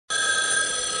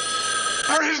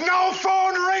There is no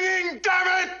phone ringing,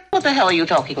 damn it! What the hell are you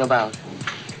talking about?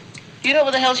 Do you know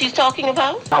what the hell she's talking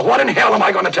about? Now, what in hell am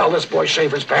I going to tell this boy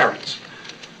Shaver's parents?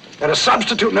 That a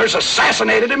substitute nurse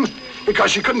assassinated him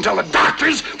because she couldn't tell the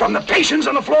doctors from the patients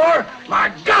on the floor?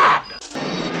 My God!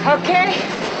 Okay.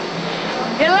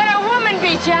 You let a woman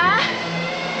beat ya,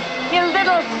 huh? You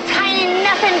little tiny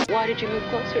nothing. Why did you move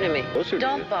closer to me?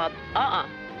 Don't, Bob.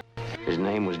 His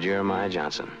name was Jeremiah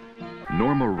Johnson.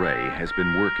 Norma Ray has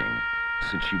been working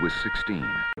since she was 16.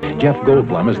 Jeff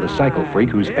Goldblum is the psycho freak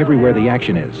who's everywhere the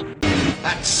action is.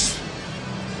 That's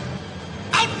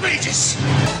outrageous!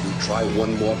 You try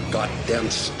one more goddamn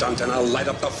stunt and I'll light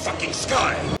up the fucking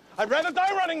sky! I'd rather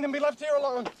die running than be left here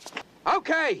alone.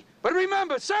 Okay, but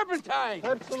remember, serpentine!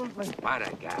 Absolutely. What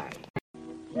a guy.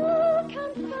 You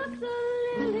can fuck the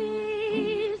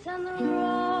lilies and the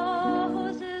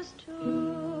roses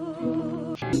too.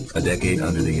 A decade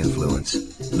under the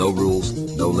influence. No rules,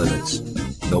 no limits.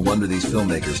 No wonder these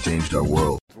filmmakers changed our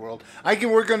world. I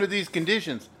can work under these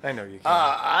conditions. I know you can.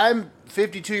 I'm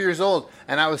 52 years old,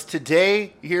 and I was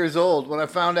today years old when I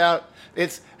found out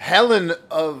it's Helen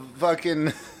of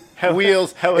fucking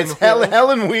Wheels.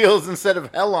 Helen Wheels instead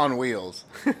of Hell on Wheels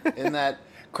in that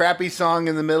crappy song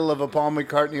in the middle of a Paul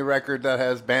McCartney record that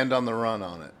has Band on the Run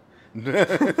on it.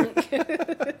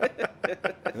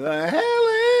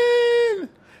 Helen!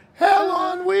 Hell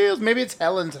on Wheels. Maybe it's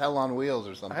Helen's Hell on Wheels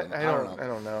or something. I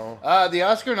don't know. The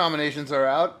Oscar nominations are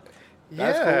out.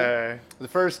 That's yeah. cool. The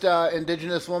first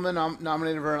indigenous woman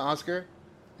nominated for an Oscar.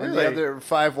 And Really? the other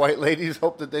 5 white ladies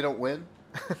hope that they don't win.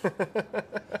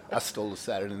 I stole a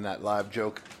Saturday Night Live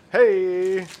joke.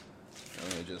 Hey.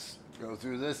 Let me just go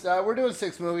through this. We're doing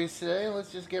 6 movies today.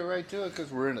 Let's just get right to it because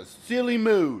we're in a silly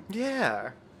mood.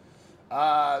 Yeah.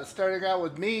 Starting out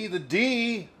with me, the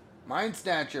D, Mind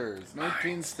Snatchers,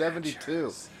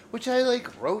 1972. Which I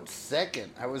wrote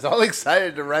second. I was all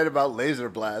excited to write about Laser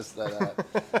Blast. That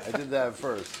I did that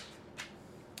first.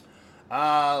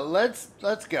 Let's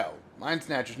go. Mind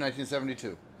Snatchers,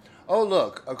 1972. Oh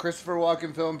look, a Christopher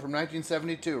Walken film from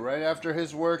 1972, right after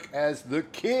his work as the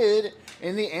kid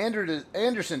in the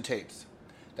Anderson tapes.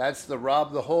 That's the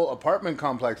Rob the Whole Apartment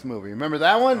Complex movie. Remember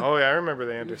that one? Oh yeah, I remember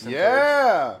the Anderson tapes.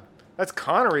 Yeah. That's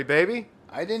Connery, baby.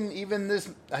 I didn't even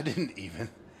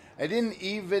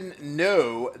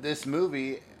know this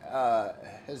movie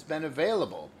has been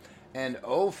available. And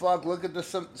oh fuck, look at the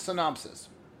synopsis.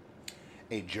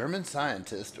 A German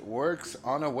scientist works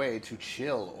on a way to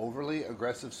chill overly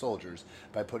aggressive soldiers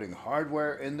by putting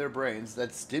hardware in their brains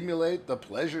that stimulate the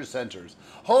pleasure centers.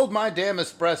 Hold my damn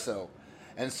espresso.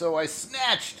 And so I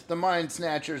snatched the Mind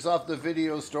Snatchers off the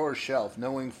video store shelf,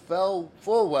 knowing full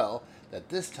well that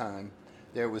this time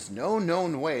there was no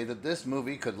known way that this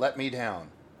movie could let me down.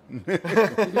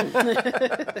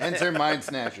 Enter Mind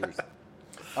Snatchers.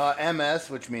 MS,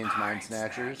 which means Mind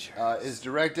Snatchers, is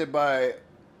directed by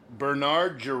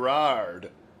Bernard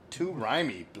Gerard. Too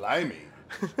rhymey, blimey.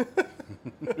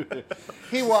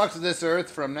 He walked this earth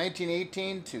from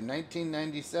 1918 to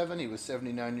 1997. He was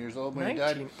 79 years old when he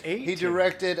died. He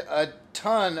directed a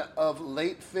ton of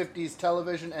late 50s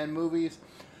television and movies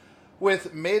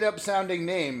with made-up sounding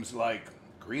names like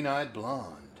Green-Eyed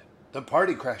Blonde, The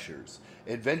Party Crashers,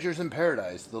 Adventures in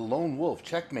Paradise, The Lone Wolf,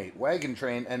 Checkmate, Wagon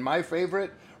Train, and my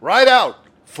favorite, Ride Out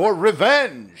for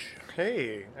Revenge.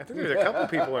 Hey, I think there's a couple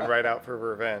people in Ride Out for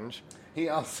Revenge. He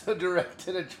also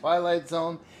directed A Twilight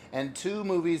Zone and 2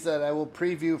 movies that I will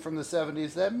preview from the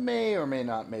 70s that may or may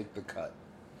not make the cut.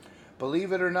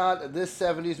 Believe it or not, this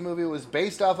 70s movie was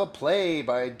based off a play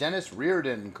by Dennis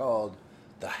Reardon called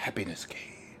The Happiness Cage.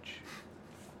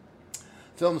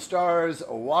 Film stars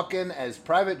Walken as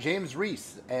Private James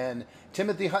Reese and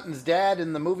Timothy Hutton's dad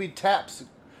in the movie Taps,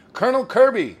 Colonel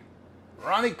Kirby,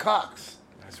 Ronnie Cox.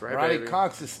 That's right, Ronnie baby.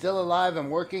 Cox is still alive and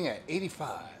working at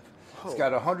 85. He's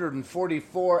got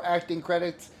 144 acting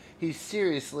credits. He's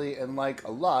seriously in like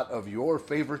a lot of your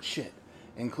favorite shit,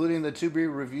 including the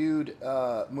to-be-reviewed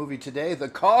movie today, The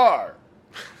Car.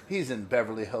 He's in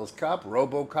Beverly Hills Cop,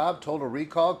 RoboCop, Total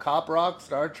Recall, Cop Rock,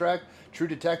 Star Trek, True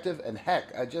Detective, and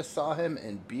heck, I just saw him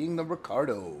in Being the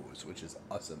Ricardos, which is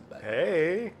awesome.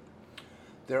 Hey.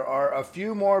 There are a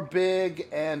few more big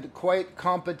and quite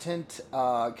competent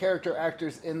character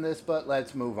actors in this, but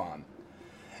let's move on.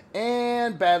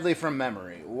 And badly from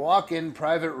memory, Walken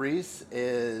Private Reese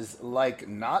is like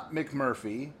not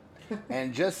McMurphy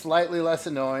and just slightly less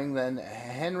annoying than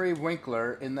Henry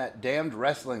Winkler in that damned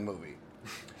wrestling movie.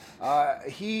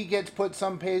 He gets put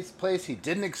someplace he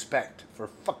didn't expect for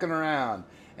fucking around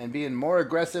and being more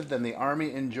aggressive than the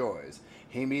army enjoys.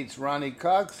 He meets Ronnie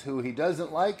Cox, who he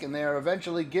doesn't like, and they are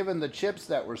eventually given the chips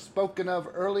that were spoken of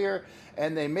earlier,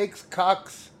 and they make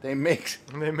Cox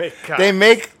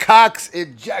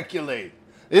ejaculate.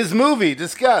 This movie,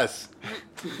 discuss.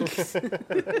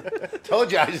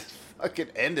 Told you I just fucking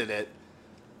ended it.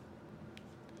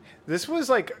 This was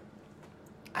like,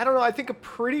 I don't know, I think a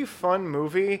pretty fun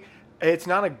movie. It's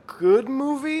not a good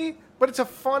movie, but it's a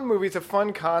fun movie. It's a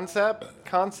fun concept.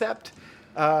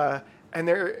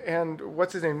 And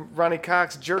what's his name? Ronnie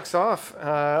Cox jerks off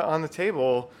on the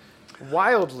table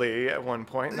wildly at one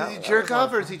point. Does he jerk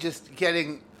off, or is he just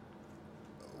getting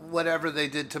whatever they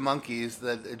did to monkeys,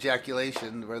 that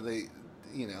ejaculation, where they,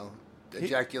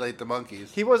 ejaculate the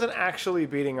monkeys? He wasn't actually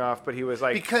beating off, but he was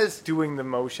doing the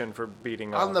motion for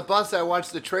beating off. On the bus, I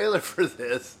watched the trailer for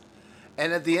this,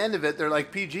 and at the end of it, they're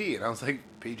like PG, and I was like,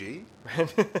 PG?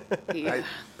 Yeah.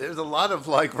 There's a lot of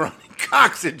Ronnie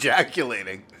Cox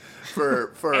ejaculating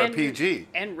for a PG.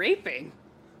 And raping.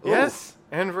 Yes,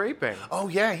 and raping. Oh,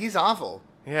 yeah, he's awful.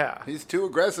 Yeah. He's too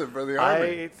aggressive for the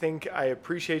Army. I think I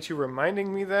appreciate you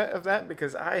reminding me of that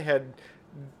because I had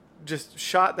just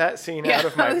shot that scene out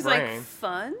of my I was brain. like,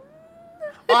 fun?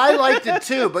 I liked it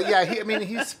too, but yeah,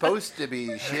 he's supposed to be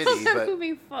shitty, but That would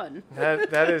be fun.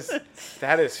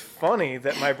 That is funny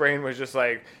that my brain was just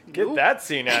like, get that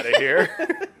scene out of here.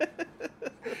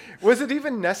 Was it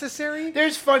even necessary?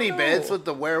 There's funny bits with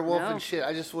the werewolf and shit.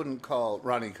 I just wouldn't call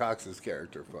Ronnie Cox's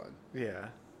character fun. Yeah.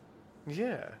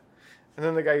 Yeah. And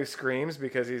then the guy who screams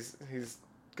because he's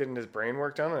getting his brain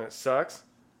worked on and it sucks.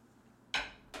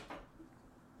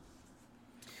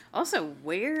 Also,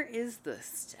 where is the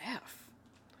staff?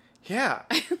 Yeah.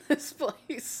 In this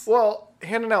place. Well,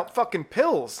 handing out fucking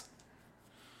pills.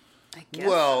 I guess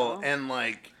Well, so. and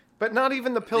but not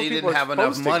even the pill they people didn't have are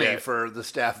enough supposed to money get. for the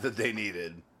staff that they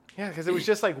needed. Yeah, because it was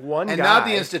just like one And guy. not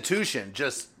the institution,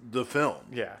 just the film.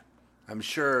 Yeah. I'm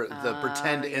sure the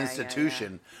pretend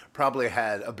institution probably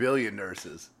had a billion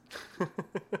nurses.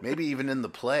 Maybe even in the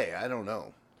play. I don't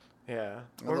know. Yeah.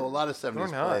 Although a lot of 70s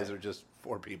plays are just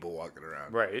 4 people walking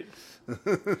around. Right.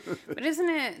 But doesn't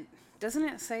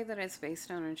it say that it's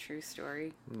based on a true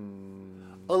story?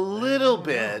 A little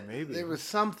bit. maybe. There was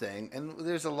something, and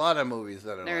there's a lot of movies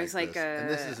that are There's like this. And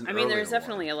this is an there's earlier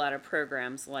definitely a lot of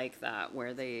programs like that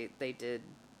where they did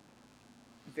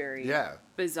very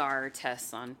bizarre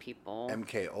tests on people.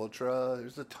 MK Ultra.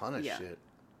 There's a ton of shit.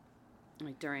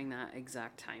 Like during that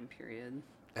exact time period.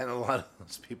 And a lot of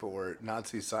those people were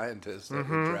Nazi scientists that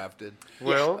were drafted.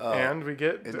 Well, and we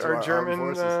get into our armed German.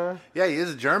 forces. Yeah, he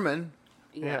is German.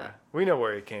 Yeah. We know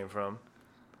where he came from.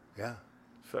 Yeah.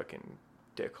 Fucking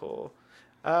dickhole.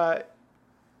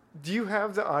 Do you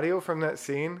have the audio from that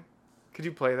scene? Could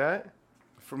you play that?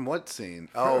 From what scene?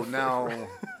 Oh, no.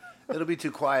 It'll be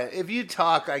too quiet. If you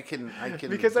talk, I can.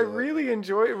 Because I really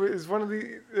enjoy it. It's one of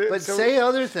the. But say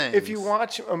other things. If you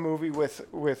watch a movie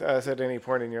with us at any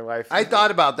point in your life, I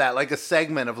thought about that, like a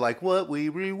segment of what we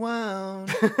rewound.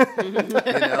 Shit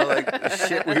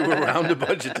we rewound a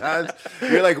bunch of times.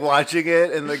 You're watching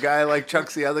it, and the guy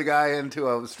chucks the other guy into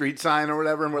a street sign or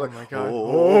whatever, and we're like, my God.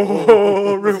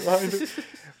 Oh, rewind it.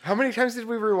 How many times did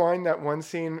we rewind that one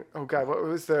scene? Oh God, what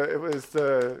was it was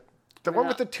the one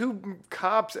with the 2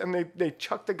 cops and they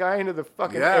chucked the guy into the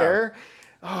fucking air.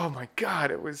 Oh my God,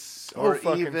 it was so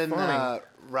fucking even, funny.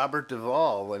 Robert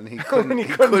Duvall when he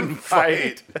couldn't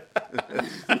fight.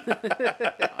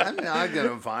 I'm not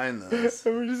gonna find this.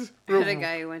 I had a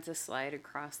guy who went to slide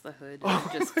across the hood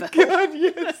and just fell. God,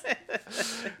 yes.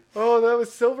 Oh, that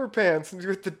was Silver Pants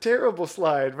with the terrible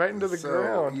slide right into the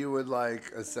ground. You would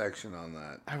like a section on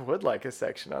that? I would like a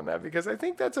section on that because I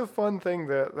think that's a fun thing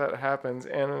that happens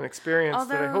and an experience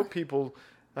that I hope people.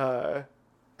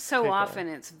 So often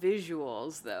it's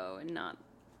visuals though, and not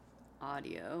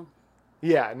audio.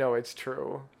 Yeah, no, it's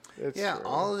true. It's true.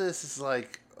 All of this is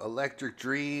like Electric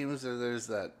Dreams, or there's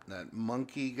that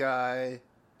monkey guy.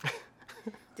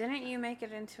 Didn't you make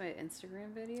it into an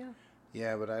Instagram video?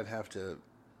 Yeah, but I'd have to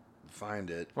find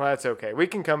it. Well, that's okay. We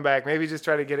can come back. Maybe just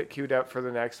try to get it queued up for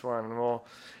the next one, and we'll.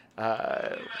 You're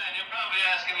probably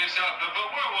asking yourself, if a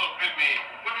werewolf bit me,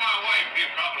 would my wife be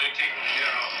properly taken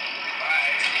care of?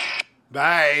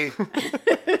 Bye.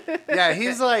 Yeah,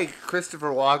 he's like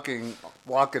Christopher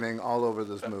Walkening all over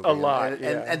this movie. A lot,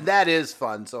 and that is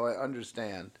fun, so I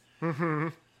understand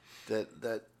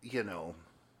that you're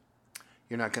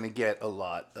not going to get a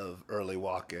lot of early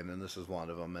Walken, and this is one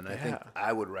of them. And I think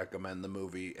I would recommend the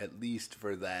movie at least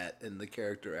for that and the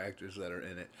character actors that are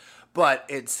in it. But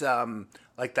it's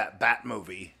like that Bat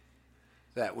movie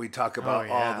that we talk about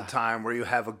all the time, where you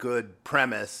have a good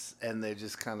premise and they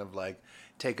just kind of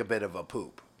take a bit of a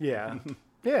poop. Yeah.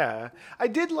 Yeah, I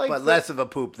did like, but less of a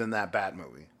poop than that Bat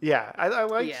movie. Yeah, I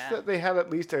liked that they had at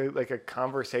least a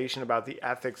conversation about the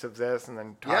ethics of this, and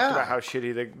then talked about how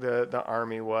shitty the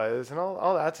army was, and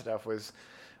all that stuff was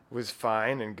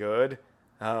fine and good.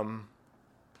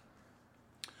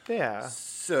 Yeah.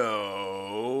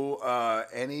 So,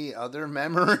 any other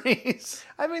memories?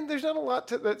 I mean, there's not a lot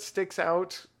that sticks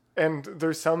out. And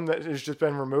there's some that has just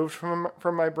been removed from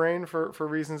my brain for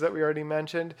reasons that we already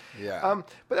mentioned. Yeah.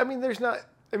 But I mean,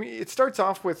 it starts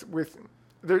off with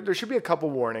there should be a couple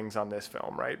warnings on this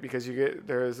film, right? Because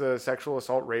there's a sexual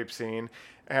assault rape scene,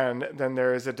 and then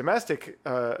there is a domestic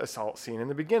assault scene in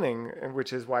the beginning,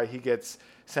 which is why he gets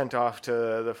sent off to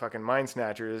the fucking Mind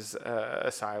Snatchers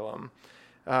asylum.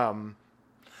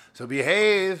 So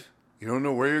behave. You don't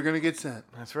know where you're going to get sent.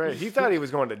 That's right. He thought he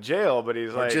was going to jail, but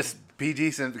he's like... just be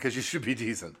decent because you should be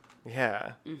decent.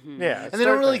 Yeah. Mm-hmm. Yeah. And they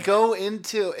don't really go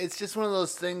into... It's just one of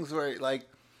those things where, like,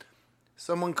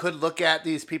 someone could look at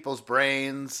these people's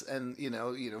brains and, you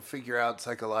know, figure out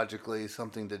psychologically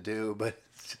something to do, but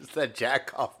it's just that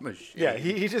jack-off machine. Yeah,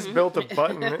 he just built a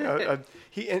button.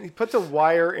 He puts a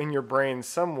wire in your brain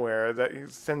somewhere that he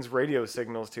sends radio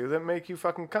signals to that make you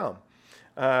fucking come.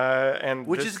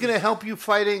 Which is going to help you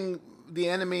fighting the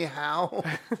enemy how?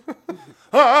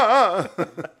 I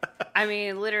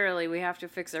mean, literally, we have to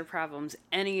fix our problems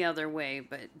any other way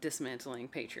but dismantling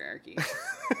patriarchy.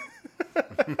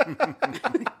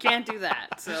 Can't do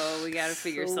that, so we got to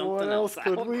figure something else out.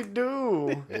 What else could we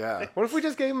do? Yeah. What if we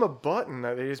just gave them a button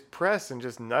that they just press and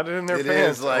just nut it in their pants It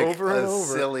is like over and over?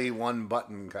 Silly one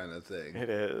button kind of thing. It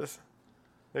is.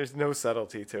 There's no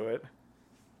subtlety to it.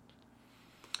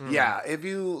 Yeah, if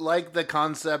you like the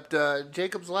concept,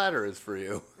 Jacob's Ladder is for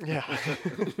you. Yeah.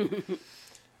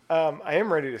 I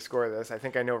am ready to score this. I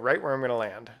think I know right where I'm going to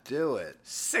land. Do it.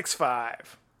 6.5.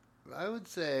 I would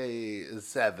say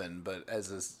 7, but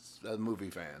as a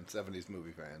movie fan, 70s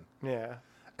movie fan. Yeah.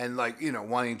 And like,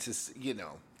 wanting to,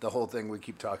 the whole thing we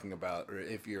keep talking about, or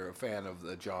if you're a fan of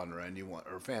the genre and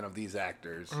or a fan of these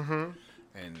actors. Mm-hmm.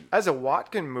 And as a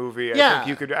Walken movie, I think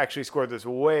you could actually score this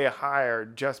way higher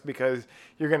just because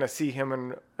you're going to see him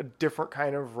in a different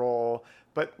kind of role,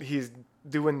 but he's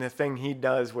doing the thing he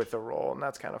does with the role, and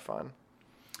that's kind of fun.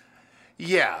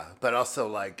 Yeah, but also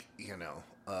like,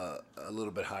 a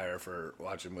little bit higher for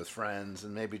watching with friends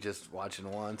and maybe just watching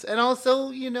once. And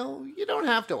also, you don't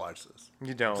have to watch this.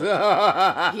 You don't.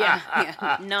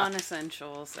 Yeah.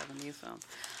 Non-essential 70s film.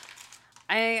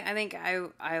 I think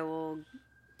I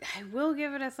will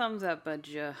give it a thumbs up, but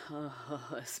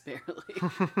just barely.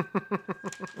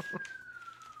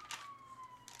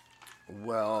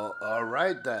 Well, all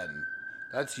right then.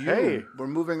 That's you. Hey. We're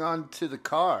moving on to the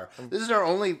car. This is our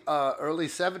only early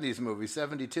 70s movie,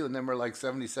 72, and then we're like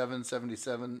 77,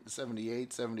 77,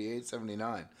 78, 78,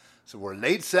 79. So we're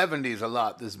late 70s a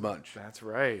lot, this bunch. That's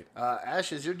right.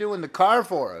 Ashes, you're doing the car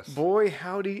for us. Boy,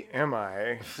 howdy am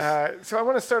I. So I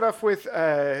want to start off with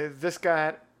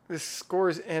this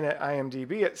scores in at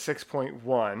IMDb at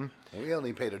 6.1. We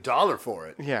only paid $1 for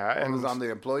it. Yeah. And it was on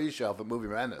the employee shelf at Movie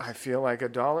Madness. I feel like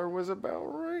 $1 was about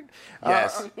right.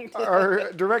 Yes.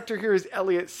 Our director here is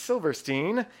Elliot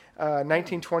Silverstein,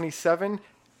 1927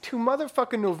 to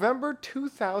motherfucking November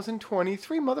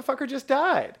 2023. Motherfucker just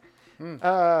died.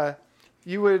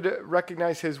 You would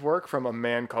recognize his work from A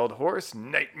Man Called Horse,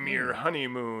 Nightmare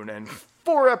Honeymoon, and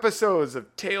 4 episodes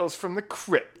of Tales from the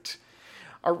Crypt.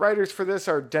 Our writers for this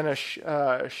are Dennis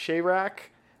Shayrak,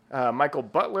 Michael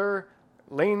Butler,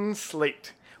 Lane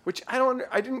Slate, which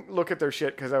I didn't look at their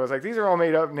shit because I was like, these are all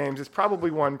made up names. It's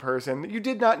probably one person. You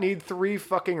did not need 3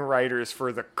 fucking writers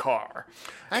for the car.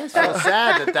 I'm so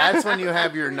sad that's when you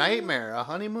have your nightmare. A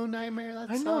honeymoon nightmare?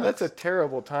 That I know, sucks. that's a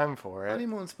terrible time for it.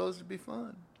 Honeymoon's supposed to be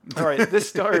fun. All right, this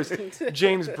stars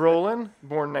James Brolin,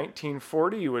 born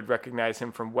 1940. You would recognize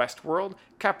him from Westworld,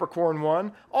 Capricorn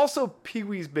 1, also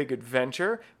Pee-wee's Big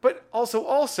Adventure, but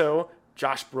also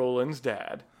Josh Brolin's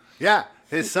dad. Yeah,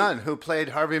 his son, who played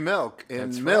Harvey Milk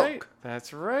in Milk. Right.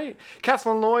 That's right.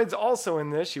 Kathleen Lloyd's also in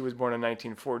this. She was born in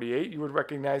 1948. You would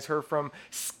recognize her from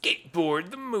Skateboard,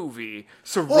 the movie.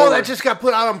 Oh, that just got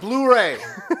put out on Blu-ray.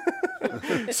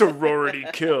 Sorority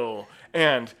Kill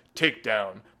and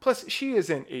Takedown. Plus, she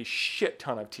is in a shit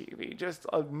ton of TV. Just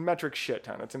a metric shit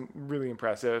ton. It's really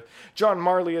impressive. John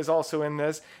Marley is also in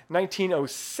this.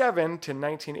 1907 to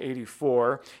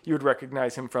 1984. You would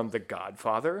recognize him from The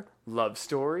Godfather, Love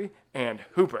Story, and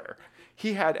Hooper.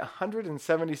 He had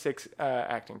 176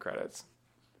 acting credits.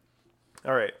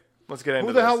 All right, let's get into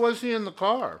this. Who the hell was he in the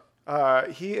car?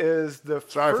 He is the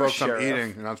Sorry, first folks, sheriff. I'm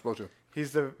eating. You're not supposed to.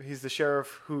 He's the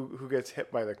sheriff who gets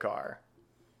hit by the car.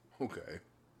 Okay.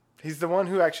 He's the one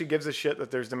who actually gives a shit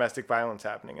that there's domestic violence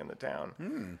happening in the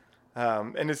town.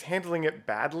 And is handling it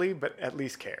badly, but at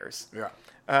least cares. Yeah.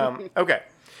 Okay.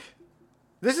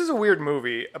 This is a weird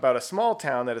movie about a small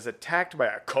town that is attacked by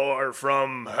a car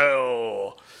from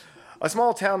hell. A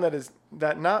small town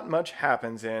that not much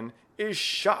happens in is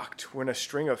shocked when a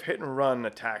string of hit-and-run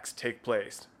attacks take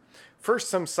place. First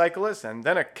some cyclists and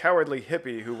then a cowardly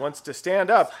hippie who wants to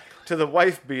stand up to the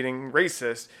wife-beating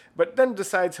racist, but then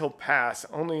decides he'll pass,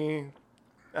 only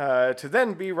to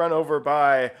then be run over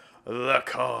by the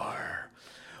car.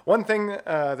 One thing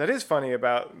that is funny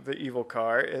about the evil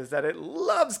car is that it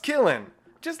loves killing.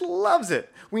 Just loves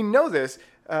it. We know this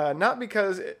not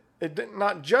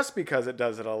just because it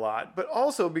does it a lot, but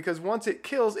also because once it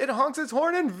kills, it honks its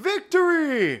horn in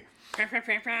victory.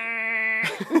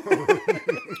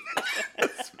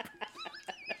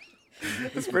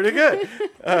 It's pretty good.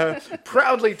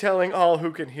 Proudly telling all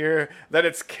who can hear that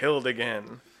it's killed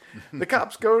again. The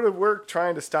cops go to work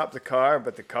trying to stop the car,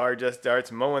 but the car just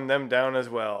starts mowing them down as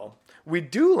well. We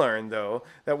do learn, though,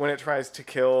 that when it tries to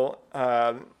kill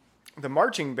the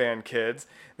marching band kids,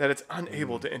 that it's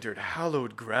unable to enter the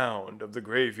hallowed ground of the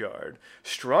graveyard,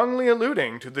 strongly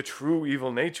alluding to the true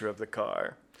evil nature of the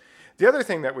car. The other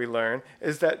thing that we learn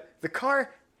is that the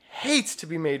car hates to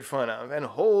be made fun of and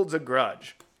holds a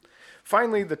grudge.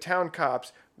 Finally, the town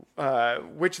cops,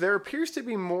 which there appears to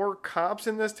be more cops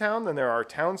in this town than there are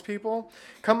townspeople,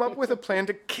 come up with a plan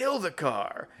to kill the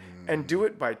car and do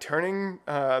it by turning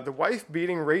the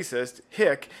wife-beating racist,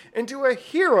 Hick, into a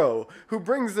hero who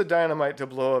brings the dynamite to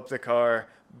blow up the car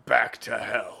back to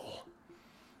hell.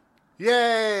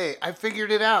 Yay! I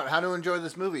figured it out, how to enjoy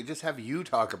this movie. Just have you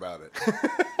talk about it.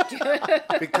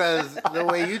 Because the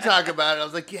way you talk about it, I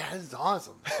was like, yeah, this is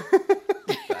awesome.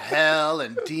 The hell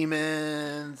and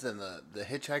demons and the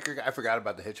hitchhiker guy. I forgot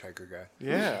about the hitchhiker guy.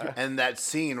 Yeah. And that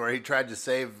scene where he tried to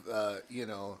save,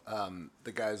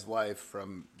 the guy's wife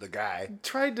from the guy.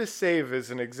 Tried to save is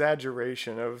an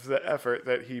exaggeration of the effort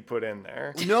that he put in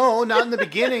there. No, not in the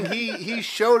beginning. He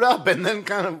showed up and then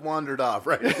kind of wandered off,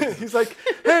 right? He's like,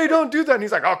 hey, don't do that. And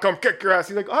he's like, I'll come kick your ass.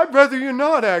 He's like, I'd rather you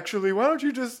not, actually. Why don't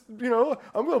you just, I'm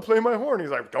going to play my horn. He's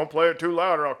like, don't play it too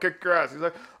loud or I'll kick your ass. He's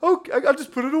like, okay, I'll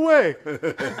just put it away.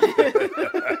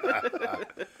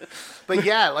 But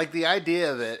yeah, like the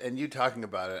idea of it and you talking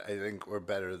about it, I think were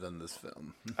better than this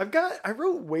film. I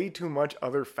wrote way too much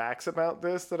other facts about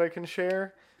this that I can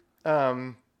share.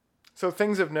 So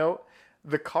things of note,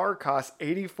 the car cost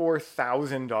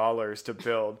 $84,000 to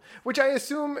build, which I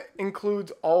assume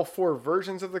includes all 4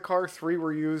 versions of the car. 3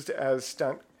 were used as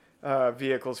stunt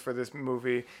vehicles for this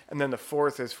movie, and then the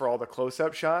 4th is for all the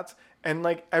close-up shots. And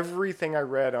like everything I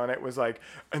read on it was like,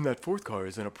 and that 4th car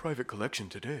is in a private collection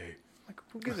today. Like,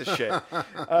 who gives a shit?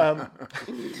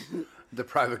 The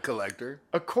private collector.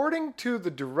 According to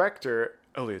the director,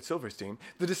 Elliot Silverstein,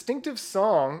 the distinctive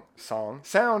sound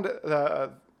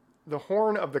the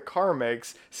horn of the car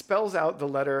makes spells out the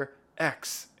letter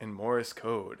X in Morse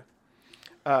code,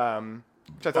 which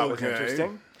I thought was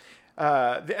interesting.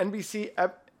 The NBC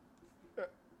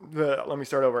let me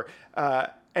start over.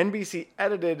 NBC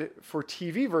edited for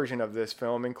TV version of this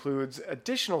film includes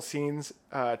additional scenes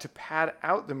to pad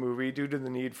out the movie due to the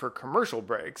need for commercial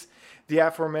breaks. The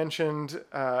aforementioned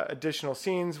additional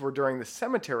scenes were during the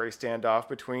cemetery standoff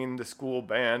between the school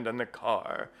band and the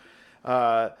car.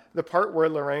 The part where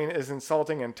Lorraine is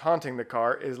insulting and taunting the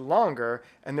car is longer,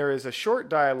 and there is a short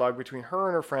dialogue between her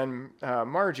and her friend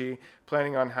Margie,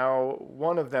 planning on how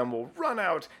one of them will run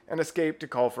out and escape to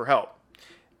call for help.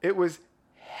 It was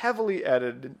heavily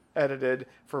edited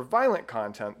for violent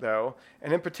content, though,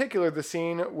 and in particular the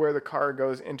scene where the car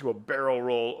goes into a barrel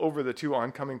roll over the 2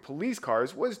 oncoming police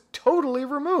cars was totally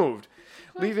removed,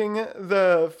 leaving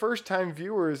the first-time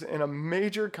viewers in a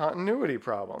major continuity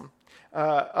problem.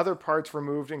 Other parts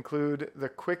removed include the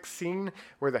quick scene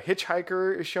where the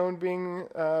hitchhiker is shown being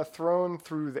thrown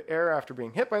through the air after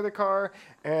being hit by the car,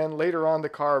 and later on the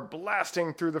car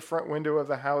blasting through the front window of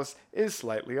the house is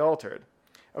slightly altered.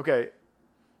 Okay.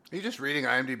 Are you just reading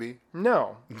IMDb?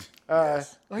 No.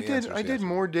 Yes. I did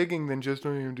more digging than just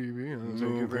IMDb.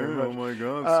 Thank you very much. Oh my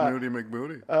God, Snooty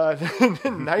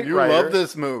McBooty. Knight you Rider, love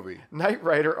this movie. Knight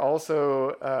Rider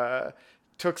also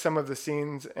took some of the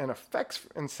scenes and effects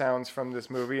and sounds from this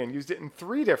movie and used it in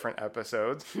 3 different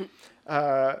episodes.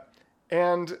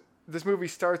 And this movie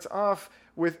starts off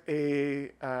with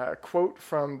a quote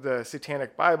from the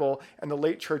Satanic Bible, and the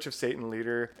late Church of Satan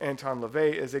leader, Anton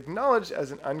LaVey, is acknowledged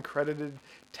as an uncredited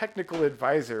technical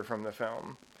advisor from the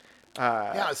film.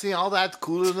 Yeah, see, all that's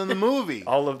cooler than the movie.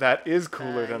 All of that is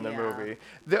cooler than the movie.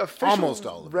 The official, almost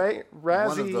all of it. Razzie,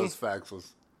 one of those facts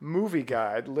was Movie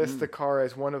Guide lists the car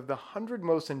as one of the 100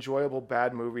 most enjoyable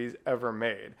bad movies ever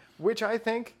made, which I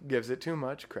think gives it too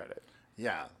much credit.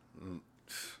 Yeah.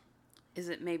 Is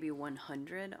it maybe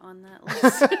 100 on that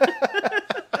list?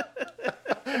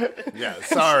 Yeah,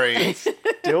 sorry.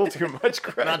 Still too much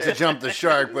credit. Not to jump the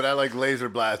shark, but I like Laser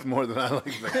Blast more than I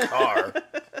like the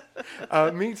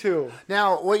car. Me too.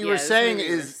 Now, what you were saying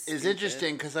is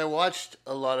interesting because I watched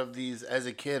a lot of these as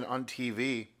a kid on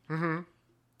TV. Mm-hmm.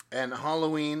 And the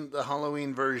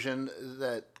Halloween version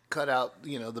that cut out,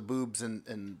 the boobs and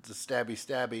the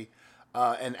stabby,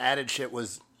 and added shit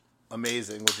was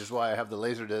amazing, which is why I have the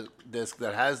laser disc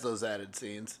that has those added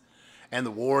scenes. And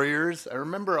the Warriors, I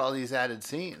remember all these added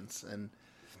scenes. And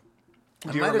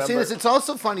I might have seen this. It's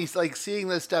also funny, like seeing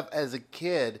this stuff as a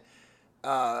kid.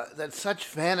 That's such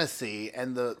fantasy,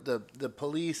 and the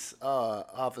police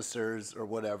officers or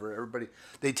whatever, everybody,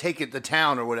 they take it, the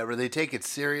town or whatever, they take it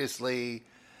seriously.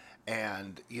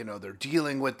 And, they're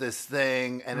dealing with this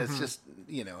thing, and it's just,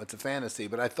 it's a fantasy.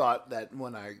 But I thought that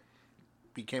when I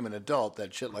became an adult,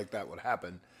 that shit like that would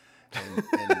happen.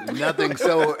 And nothing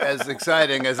so as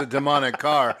exciting as a demonic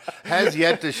car has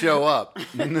yet to show up.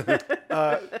 Do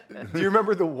you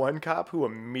remember the one cop who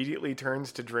immediately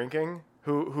turns to drinking,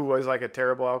 who was like a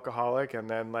terrible alcoholic, and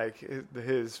then like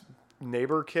his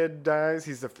neighbor kid dies?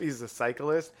 He's a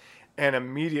cyclist, and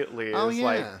immediately is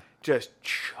like just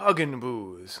chugging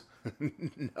booze.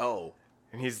 No.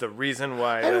 And he's the reason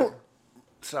why. I don't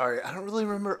really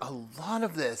remember a lot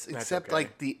of this except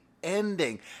like the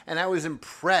ending. And I was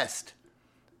impressed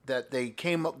that they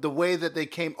came up the way that they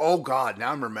came. Oh God,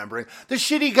 now I'm remembering. The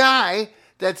shitty guy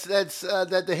that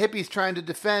the hippie's trying to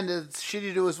defend is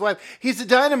shitty to his wife. He's the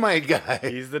dynamite guy.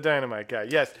 He's the dynamite guy.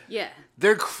 Yes. Yeah.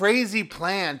 Their crazy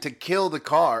plan to kill the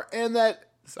car, and that.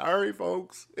 Sorry,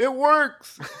 folks. It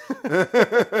works.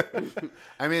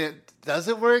 I mean, does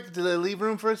it work? Do they leave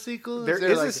room for a sequel? There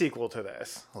is a sequel to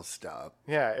this. Oh, stop.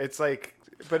 Yeah, it's like...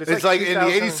 But it's like in the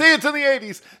 80s. Say it to the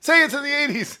 80s. Say it to the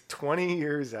 80s. 20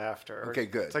 years after. Okay,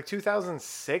 good. It's like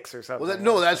 2006 or something. Well,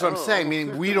 no, that's what I'm saying.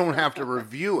 Meaning we don't have to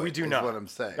review it. We do not. Is what I'm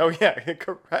saying. Oh, yeah,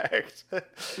 correct.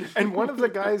 And one of the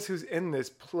guys who's in this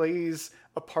plays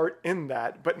a part in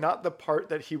that, but not the part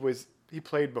that he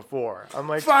played before. I'm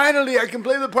like, finally, I can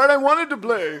play the part I wanted to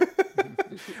play.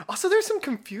 Also, there's some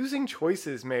confusing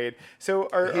choices made. So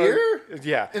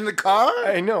yeah, in the car.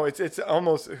 I know it's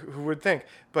almost who would think,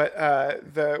 but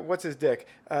what's his dick?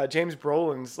 James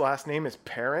Brolin's last name is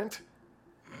Parent,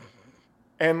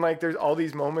 and like there's all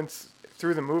these moments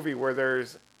through the movie where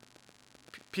there's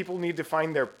people need to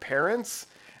find their parents.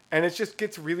 And it just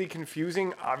gets really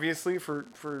confusing, obviously, for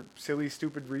silly,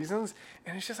 stupid reasons.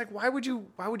 And it's just like, why would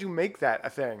you make that a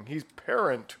thing? He's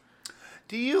Parent.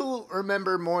 Do you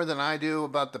remember more than I do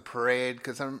about the parade?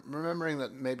 Because I'm remembering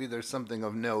that maybe there's something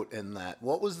of note in that.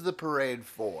 What was the parade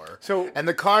for? And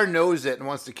the car knows it and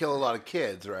wants to kill a lot of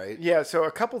kids, right? Yeah, so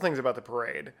a couple things about the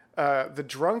parade. The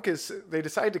drunk they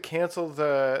decide to cancel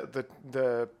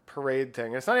the parade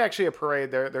thing. It's not actually a parade.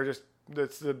 They're just...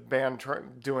 It's the band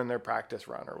doing their practice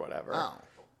run or whatever.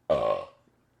 Oh.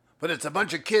 But it's a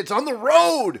bunch of kids on the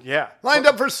road. Yeah. Lined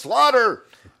up for slaughter.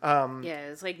 Yeah,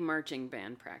 it's like marching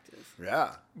band practice.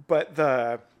 Yeah. But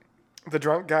the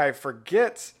drunk guy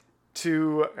forgets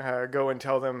to go and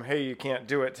tell them, hey, you can't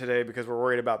do it today because we're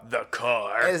worried about the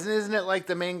car. Isn't it like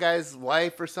the main guy's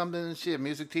wife or something? Is she a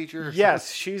music teacher? Or yes,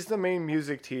 something? She's the main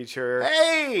music teacher.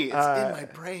 Hey, it's in my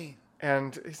brain.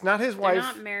 And he's not his wife. They're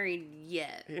not married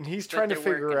yet. And he's trying to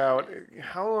figure out,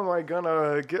 how am I going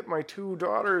to get my two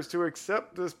daughters to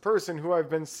accept this person who I've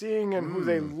been seeing and who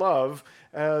they love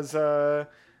as their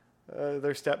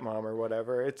stepmom or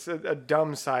whatever. It's a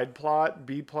dumb side plot,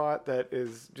 B plot that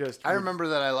is just... I remember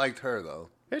that I liked her, though.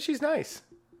 Yeah, she's nice.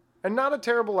 And not a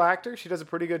terrible actor. She does a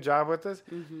pretty good job with this.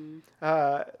 Mm-hmm.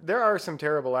 There are some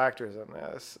terrible actors in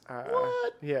this.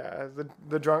 What? Yeah,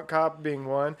 the drunk cop being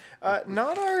one.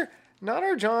 Not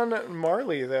our John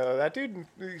Marley, though. That dude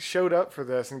showed up for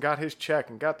this and got his check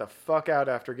and got the fuck out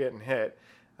after getting hit,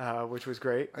 which was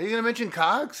great. Are you going to mention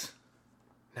Cogs?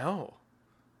 No.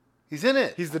 He's in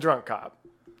it. He's the drunk cop.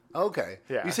 Okay.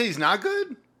 Yeah. You say he's not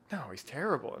good? No, he's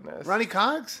terrible in this. Ronnie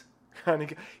Cogs?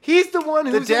 He's the one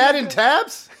who's... The dad in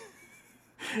Taps?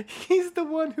 He's the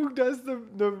one who does the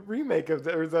remake of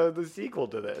the sequel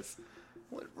to this.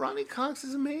 What, Ronnie Cox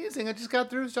is amazing. I just got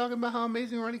through talking about how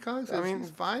amazing Ronnie Cox is. I mean, he's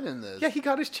fine in this. Yeah, he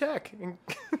got his check. And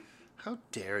how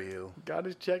dare you? Got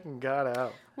his check and got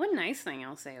out. One nice thing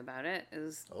I'll say about it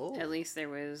is at least there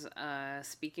was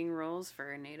speaking roles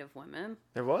for Native women.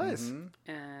 There was.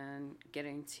 And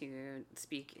getting to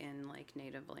speak in like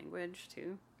Native language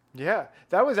too. Yeah,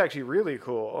 that was actually really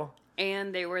cool.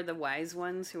 And they were the wise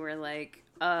ones who were like,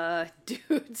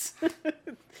 dudes.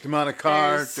 Demonic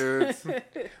car, dudes.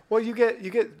 Well, you get.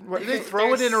 What, they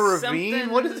throw it in a ravine?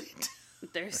 What is it?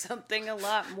 There's something a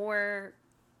lot more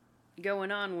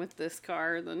going on with this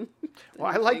car than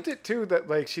well, I liked it too. That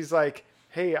like she's like,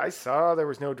 hey, I saw there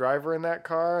was no driver in that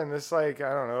car, and this like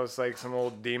I don't know, it's like some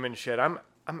old demon shit. I'm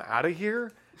out of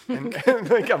here, and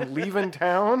like I'm leaving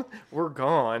town. We're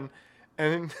gone,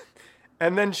 and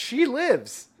then she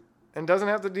lives and doesn't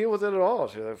have to deal with it at all.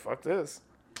 She's like, fuck this.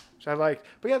 Which I liked.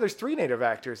 But yeah, there's 3 Native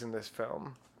actors in this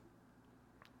film.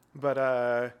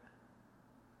 But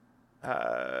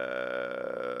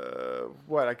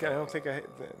what? I don't think I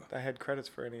had credits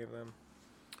for any of them.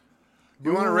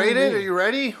 You want to rate it? Are you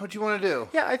ready? What do you want to do?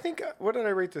 Yeah, I think. What did I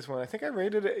rate this one? I think I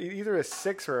rated it either a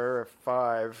 6 or a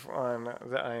 5 on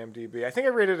the IMDb. I think I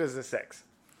rated it as a 6.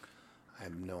 I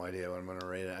have no idea what I'm going to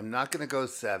rate it. I'm not going to go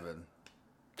 7.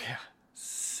 Yeah.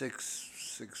 6.5.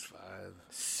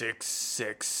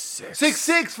 6.6.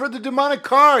 6.6 for the demonic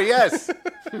car. Yes.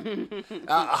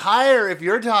 Higher if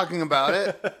you're talking about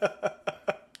it.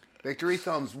 Victory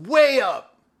thumbs way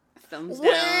up. Thumbs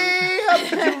way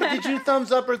down. Up. Did you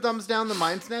thumbs up or thumbs down the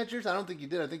Mind Snatchers? I don't think you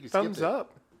did. I think you skipped thumbs it.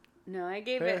 up. No, I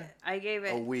gave it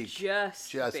a week.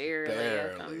 just barely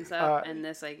a thumbs up, and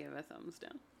this I give a thumbs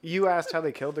down. You asked how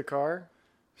they killed the car?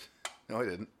 No, I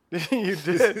didn't. You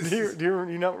did. Do you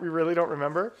really don't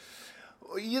remember?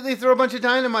 Yeah, they throw a bunch of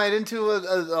dynamite into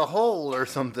a hole or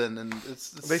something, and it's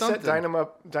they something.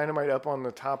 set dynamite up on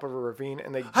the top of a ravine,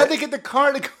 and how'd they get the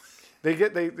car to go?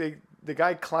 The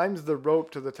guy climbs the rope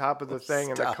to the top of the thing,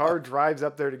 and the car drives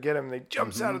up there to get him. And they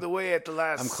jumps out of the way at the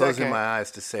last second. I'm closing my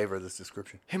eyes to savor this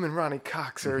description. Him and Ronnie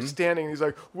Cox are standing, and he's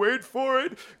like, wait for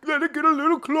it. Let it get a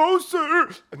little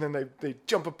closer. And then they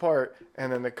jump apart,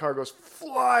 and then the car goes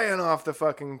flying off the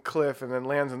fucking cliff and then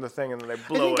lands on the thing, and then they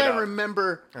blow it up. I think I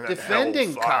remember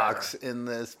defending Cox in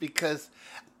this because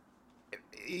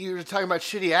you were talking about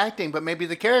shitty acting, but maybe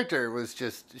the character was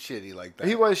just shitty like that.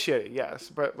 He was shitty, yes,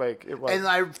 but like it was. And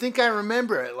I think I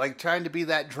remember it, like trying to be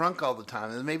that drunk all the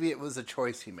time, and maybe it was a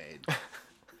choice he made. I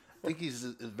think he's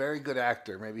a very good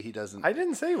actor. Maybe he doesn't. I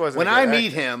didn't say he wasn't. When I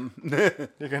meet him,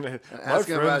 you're gonna ask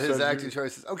him about his acting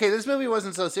choices. Okay, this movie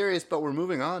wasn't so serious, but we're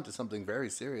moving on to something very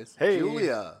serious. Hey,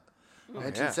 Julia,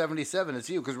 1977. It's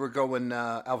you because we're going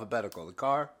alphabetical. The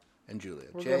car and Julia.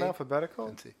 We're going alphabetical.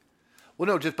 And C. Well,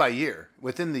 no, just by year.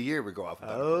 Within the year, we go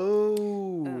alphabetical.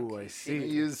 Oh, I see.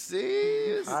 You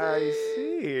see? I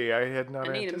see. I had not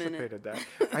anticipated that.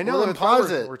 I know. Well,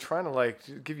 pause it. We're trying to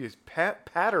like give you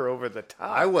patter over the top.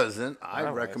 I wasn't. I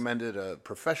recommended a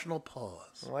professional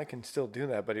pause. Well, I can still do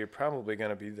that, but you're probably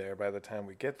going to be there by the time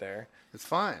we get there. It's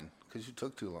fine because you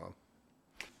took too long.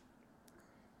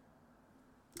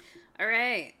 All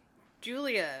right.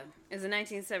 Julia is a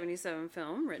 1977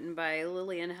 film written by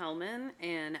Lillian Hellman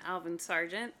and Alvin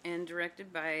Sargent and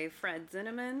directed by Fred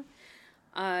Zinnemann.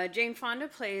 Jane Fonda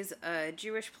plays a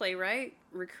Jewish playwright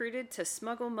recruited to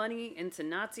smuggle money into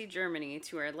Nazi Germany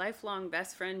to her lifelong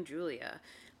best friend Julia,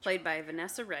 played by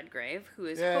Vanessa Redgrave, who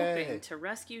is hoping to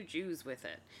rescue Jews with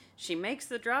it. She makes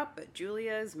the drop, but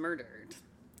Julia is murdered.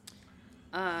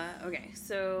 Okay,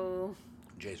 so...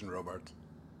 Jason Robards.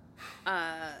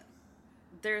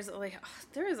 There is like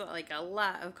a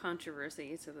lot of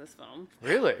controversy to this film.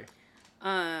 Really?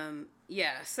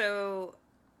 Yeah. So,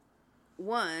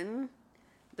 one,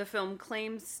 the film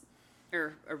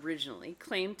originally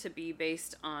claimed to be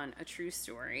based on a true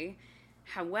story.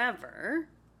 However,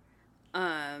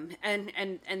 and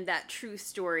that true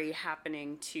story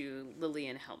happening to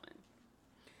Lillian Hellman.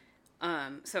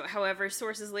 However,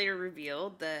 sources later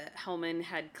revealed that Hellman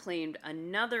had claimed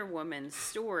another woman's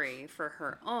story for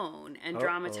her own and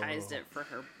dramatized it for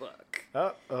her book.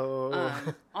 I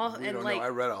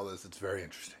read all this. It's very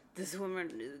interesting. This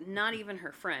woman, not even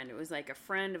her friend. It was like a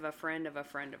friend of a friend of a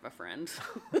friend of a friend.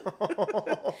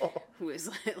 Who is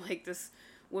like this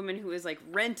woman who is like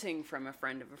renting from a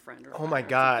friend of a friend. Or my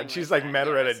God. She's like met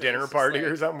her at a dinner party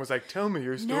or something. Was like, tell me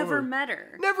your story. Never met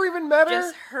her. Never even met her?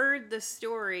 Just heard the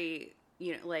story,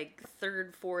 like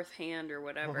third, fourth hand or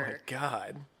whatever. Oh my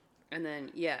God. And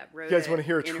then, wrote You guys want to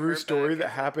hear a in true her story book. that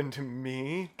happened to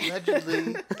me?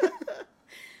 Allegedly.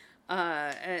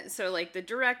 So, like, the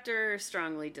director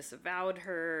strongly disavowed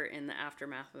her in the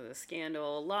aftermath of the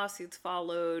scandal. Lawsuits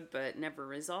followed, but never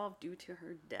resolved due to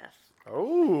her death.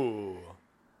 Oh.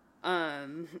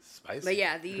 Spicy. But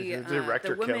yeah, the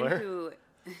director killer.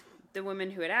 The woman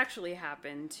who it actually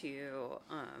happened to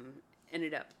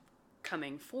ended up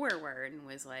coming forward and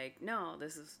was like, "No,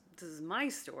 this is my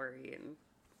story," and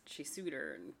she sued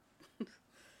her.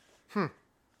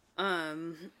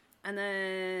 And And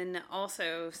then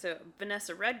also, so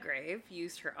Vanessa Redgrave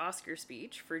used her Oscar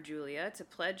speech for Julia to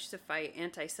pledge to fight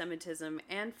anti-Semitism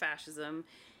and fascism,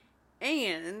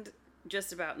 and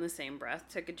just about in the same breath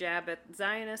took a jab at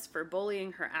Zionists for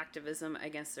bullying her activism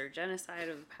against their genocide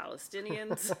of the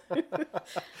Palestinians.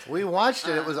 We watched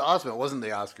it. It was awesome. It wasn't the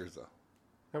Oscars, though.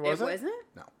 It wasn't?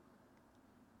 No.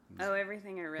 Oh,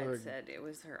 everything I read said it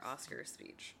was her Oscar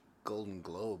speech. Golden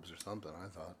Globes or something, I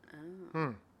thought.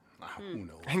 Oh. Who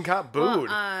knows? And got booed.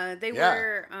 Well, they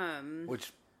were...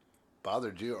 Which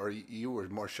bothered you, or you were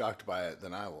more shocked by it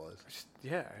than I was.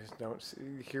 I just don't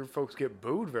hear folks get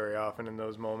booed very often in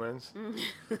those moments.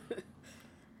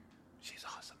 She's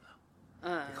awesome, though.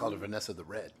 They called her Vanessa the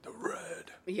Red. The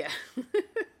Red. Yeah.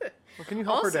 Well, can you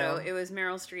help her down? Also, it was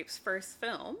Meryl Streep's first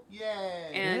film.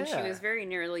 Yay! And she was very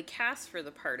nearly cast for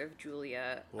the part of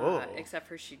Julia, except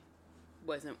for she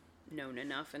wasn't known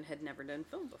enough and had never done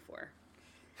film before.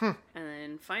 And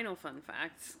then final fun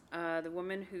facts, the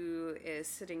woman who is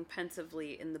sitting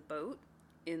pensively in the boat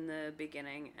in the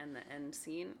beginning and the end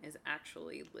scene is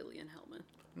actually Lillian Hellman.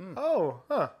 Oh,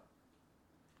 huh.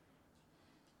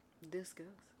 This goes.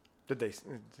 Did they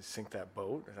sink that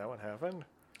boat? Is that what happened?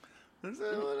 Is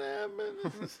that what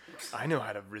happened? I know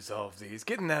how to resolve these.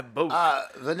 Get in that boat.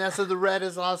 Vanessa the Red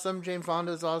is awesome. Jane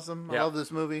Fonda is awesome. I love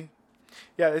this movie.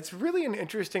 Yeah, it's really an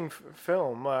interesting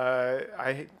film.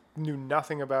 I knew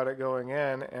nothing about it going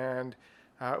in, and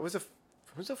it was a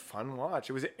fun watch.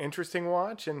 It was an interesting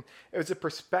watch, and it was a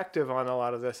perspective on a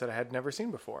lot of this that I had never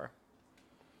seen before.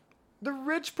 The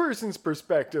rich person's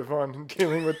perspective on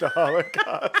dealing with the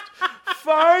Holocaust.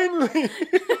 Finally!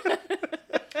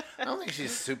 I don't think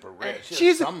she's super rich.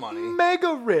 She's some money.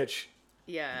 Mega rich.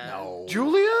 Yeah. No.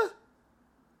 Julia?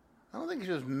 I don't think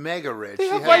she was mega rich. They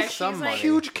she have had some money.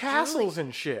 Huge castles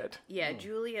and shit. Yeah,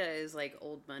 Julia is like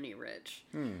old money rich.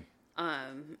 Okay,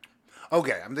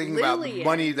 I'm thinking about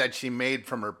money that she made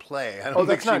from her play. I don't think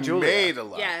that's not she Julia. made a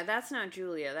lot. Yeah, that's not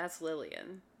Julia. That's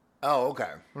Lillian. Oh,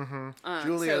 okay. Mm-hmm.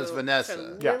 Julia's Vanessa.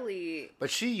 So Lily...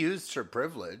 But she used her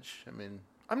privilege. I mean...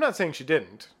 I'm not saying she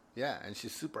didn't. Yeah, and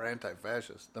she's super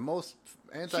anti-fascist. The most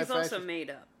anti-fascist... She's also made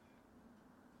up.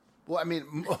 Well, I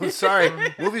mean, sorry,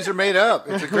 movies are made up.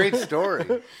 It's a great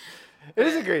story. It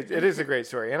is a great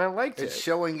story, and I liked it. It's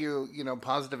showing you,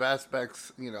 positive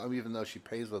aspects, even though she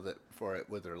pays for it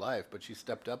with her life, but she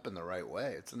stepped up in the right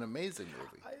way. It's an amazing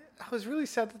movie. I was really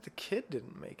sad that the kid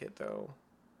didn't make it, though.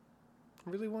 I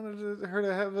really wanted her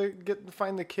to have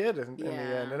find the kid in the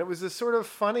end, and it was this sort of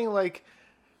funny,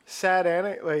 sad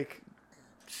anecdote.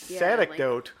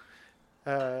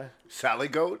 Sally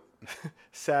Goat?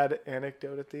 Sad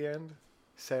anecdote at the end.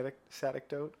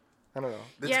 Sadecdote. I don't know.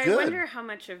 That's good. I wonder how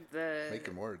much of the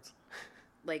making words,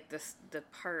 the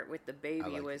part with the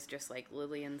baby was just like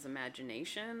Lillian's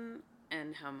imagination,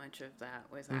 and how much of that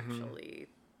was actually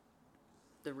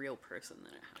the real person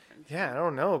that it happened to. Yeah, I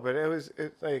don't know, but it was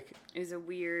a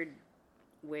weird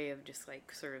way of just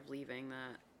sort of leaving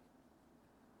that.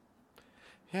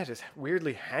 Yeah, just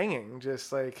weirdly hanging,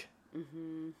 just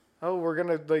oh, we're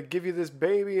gonna give you this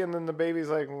baby, and then the baby's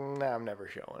like, nah, I'm never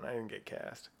showing. I didn't get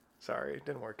cast. Sorry, it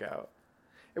didn't work out.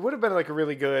 It would have been a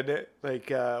really good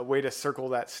way to circle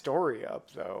that story up,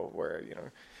 though, where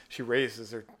she raises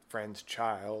her friend's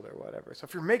child or whatever. So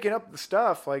if you're making up the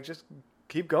stuff, just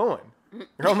keep going.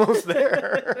 You're almost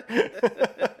there.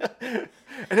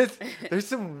 And there's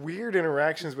some weird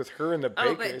interactions with her and the baker.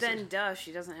 Oh, but then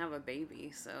she doesn't have a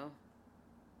baby, so.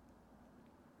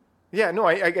 Yeah, no,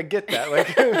 I get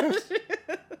that.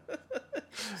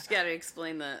 Just gotta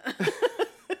explain that.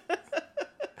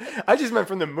 I just meant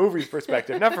from the movie's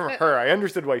perspective, not from her. I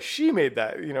understood why she made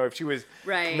that. If she was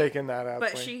making that up.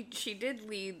 But she did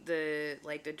lead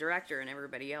the director and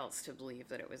everybody else to believe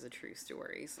that it was a true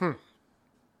story. So.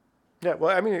 Yeah,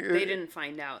 well, I mean, they didn't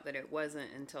find out that it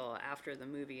wasn't until after the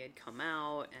movie had come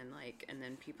out, and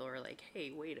then people were like,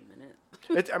 "Hey, wait a minute."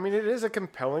 It is a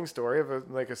compelling story of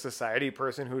a society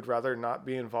person who'd rather not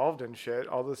be involved in shit.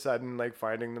 All of a sudden,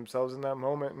 finding themselves in that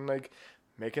moment and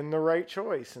making the right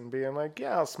choice and being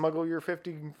yeah, I'll smuggle your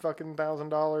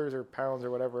 $50,000 or pounds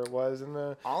or whatever it was in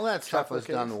the. All that stuff was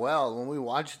done well. When we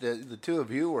watched it, the two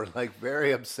of you were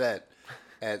very upset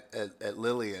at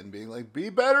Lillian being be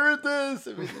better at this.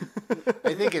 I mean,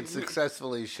 I think it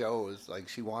successfully shows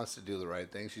she wants to do the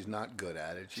right thing. She's not good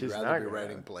at it. She'd rather be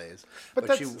writing plays.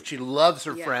 But she loves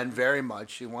her friend very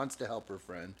much. She wants to help her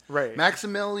friend. Right.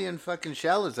 Maximilian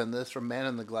Schell is in this from Man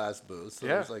in the Glass Booth. So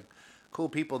there's cool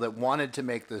people that wanted to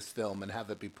make this film and have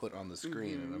it be put on the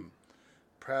screen, and I'm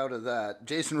proud of that.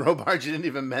 Jason Robards, you didn't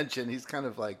even mention. He's kind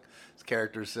of his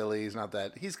character's silly. He's not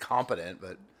that. He's competent,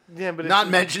 but. Yeah, but not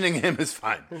mentioning him is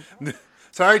fine.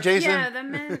 Sorry, Jason. Yeah,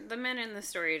 the men in the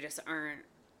story just aren't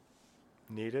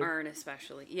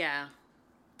especially. Yeah.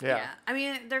 I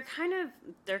mean, they're kind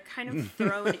of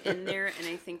thrown in there, and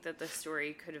I think that the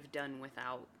story could have done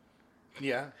without.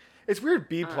 Yeah. It's weird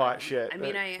B-plot shit. I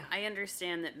mean, I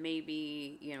understand that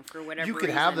maybe, for whatever you could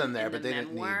reason, have them there, in but the they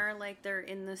memoir, didn't need... like, they're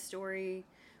in the story,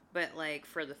 but, like,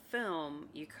 for the film,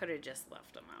 you could have just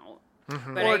left them out.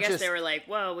 Mm-hmm. But or I guess they were like,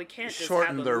 well, we can't just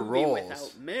shorten have a their movie roles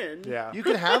without men. Yeah. You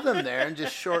could have them there and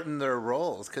just shorten their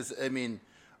roles. Because, I mean,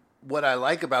 what I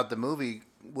like about the movie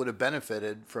would have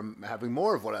benefited from having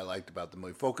more of what I liked about the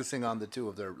movie, focusing on the two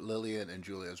of their Lillian and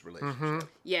Julia's relationship. Mm-hmm.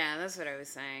 Yeah, that's what I was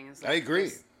saying. Like, I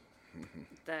agree.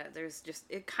 That there's just,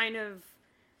 it kind of,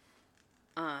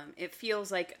 it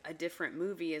feels like a different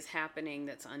movie is happening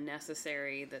that's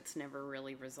unnecessary, that's never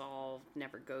really resolved,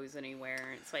 never goes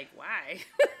anywhere. It's like, why?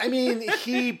 I mean,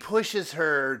 he pushes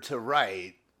her to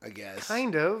write, I guess.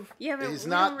 Kind of. Yeah, but He's we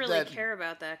not don't really that... care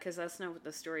about that because that's not what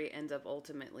the story ends up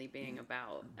ultimately being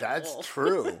about. That's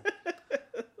true.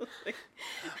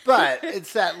 But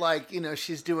it's that, like,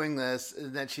 she's doing this,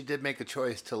 and then she did make a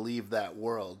choice to leave that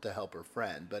world to help her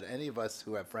friend. But any of us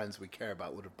who have friends we care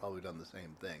about would have probably done the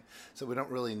same thing. So we don't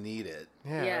really need it.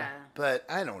 Yeah. But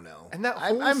I don't know. And that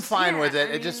I'm fine with it.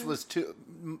 It just was too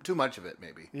much of it,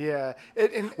 maybe. Yeah.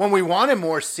 When we wanted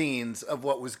more scenes of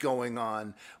what was going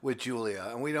on with Julia,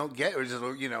 and we don't get,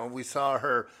 we saw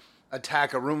her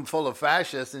attack a room full of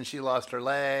fascists, and she lost her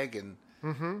leg, and...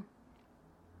 Mm-hmm.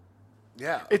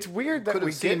 Yeah, it's weird that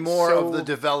we seen get more of the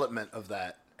development of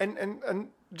that. And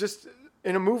just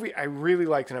in a movie I really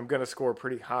liked, and I'm going to score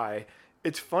pretty high.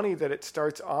 It's funny that it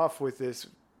starts off with this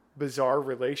bizarre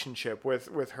relationship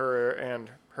with her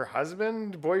and her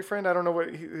husband, boyfriend. I don't know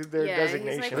what their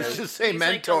designation is. Let's just say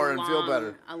mentor and feel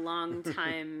better. A long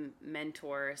time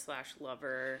mentor /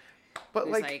 lover, but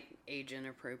who's like age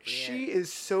inappropriate. She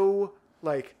is so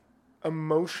like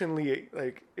emotionally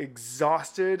like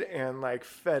exhausted and like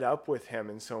fed up with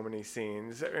him in so many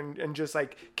scenes, and just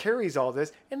like carries all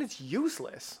this, and it's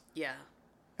useless. Yeah.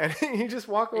 And you just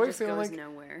walk away feeling like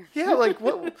nowhere. Yeah, like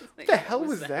what, like, what the hell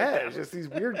was that? About? Just these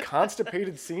weird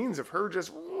constipated scenes of her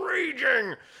just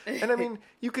raging. And I mean,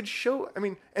 you could show,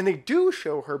 and they do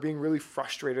show her being really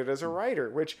frustrated as a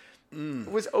writer, which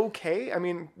was okay. I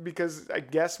mean, because I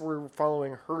guess we're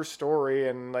following her story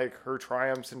and like her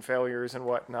triumphs and failures and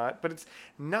whatnot, but it's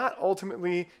not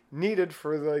ultimately needed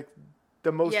for like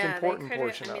the most important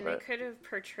portion of it. They could have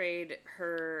portrayed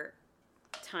her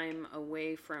time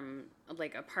away from,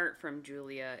 like, apart from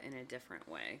Julia in a different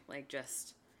way. Like,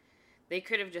 just, they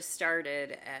could have just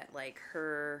started at, like,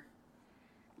 her,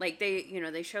 like,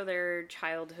 they show their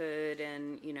childhood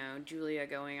and, Julia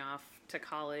going off to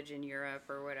college in Europe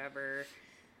or whatever,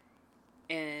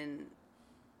 and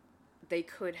they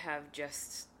could have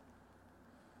just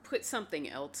put something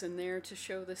else in there to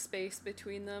show the space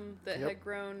between them that had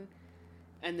grown,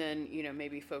 and then,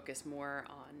 maybe focus more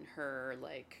on her,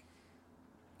 like,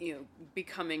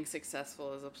 becoming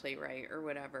successful as a playwright or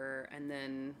whatever, and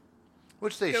then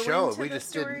which they showed. We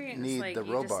just didn't need the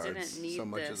Robards so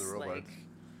much of the Robards.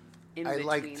 Like, I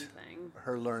liked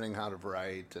her learning how to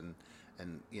write and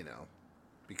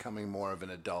becoming more of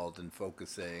an adult and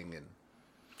focusing, and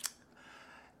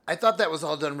I thought that was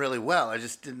all done really well. I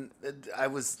just didn't. I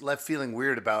was left feeling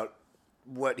weird about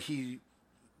what he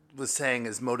was saying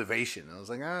as motivation. I was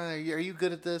like, are you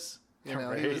good at this? He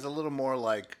was a little more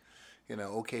like,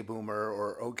 OK Boomer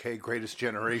or OK Greatest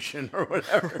Generation or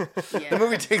whatever. Yeah. The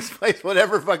movie takes place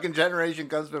whatever fucking generation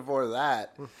comes before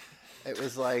that. It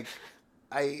was like,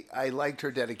 I liked her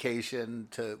dedication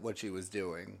to what she was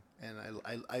doing, and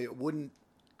I wouldn't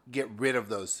get rid of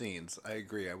those scenes. I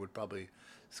agree. I would probably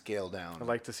scale down. I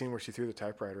liked the scene where she threw the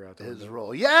typewriter out. His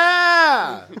role.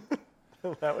 Yeah!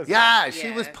 That was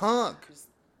she was punk.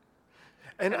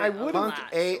 And I would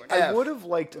have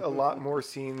liked a lot more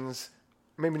scenes.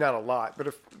 Maybe not a lot,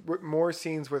 but more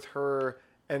scenes with her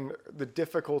and the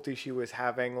difficulty she was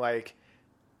having, like,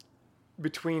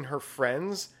 between her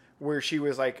friends, where she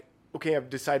was like, okay,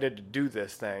 I've decided to do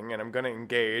this thing, and I'm going to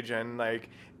engage, and, like,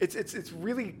 it's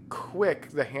really quick,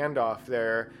 the handoff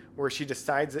there, where she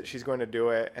decides that she's going to do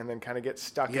it, and then kind of gets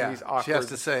stuck in these awkward... she has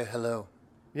to say hello.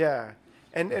 Yeah.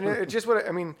 And it just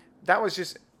that was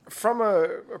just, from a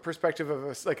perspective of,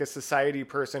 a society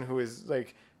person who is,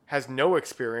 like, has no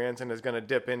experience and is going to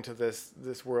dip into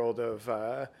this world of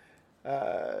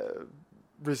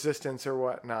resistance or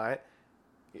whatnot,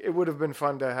 it would have been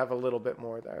fun to have a little bit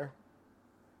more there.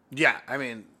 Yeah,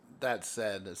 that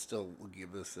said, it still will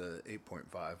give us a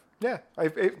 8.5. Yeah,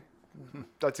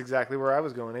 that's exactly where I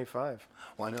was going, 8.5.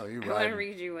 Well, I know, you're right. I want to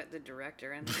read you what the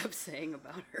director ended up saying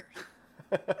about her.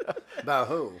 About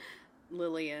who?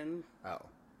 Lillian. Oh,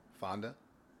 Fonda?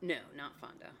 No, not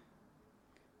Fonda.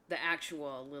 The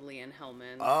actual Lillian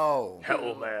Hellman. Oh,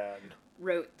 Hellman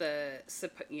wrote the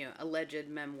alleged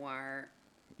memoir.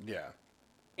 Yeah.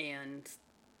 And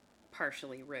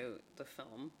partially wrote the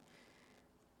film.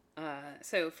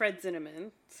 So Fred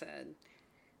Zinnemann said,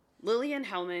 Lillian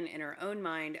Hellman, in her own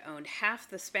mind, owned half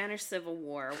the Spanish Civil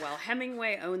War, while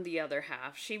Hemingway owned the other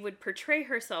half. She would portray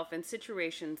herself in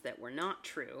situations that were not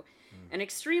true. An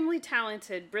extremely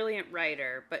talented, brilliant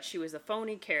writer, but she was a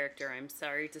phony character, I'm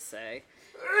sorry to say.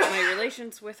 My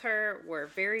relations with her were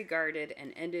very guarded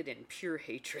and ended in pure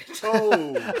hatred.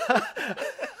 Oh!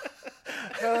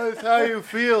 That's how you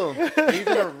feel. Are you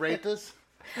going to rate this?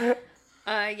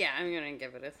 Yeah, I'm going to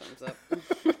give it a thumbs up.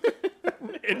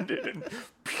 Ended in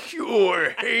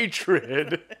pure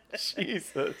hatred.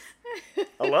 Jesus.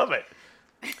 I love it.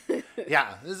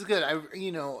 Yeah, this is good.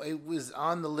 It was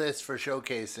on the list for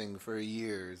showcasing for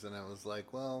years, and I was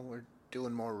like, well, we're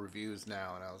doing more reviews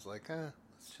now, and I was like,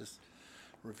 let's just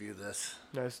review this.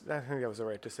 No, I think that was the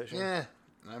right decision. Yeah,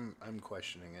 I'm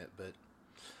questioning it, but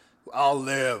I'll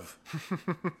live.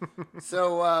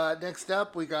 So next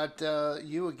up, we got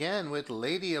you again with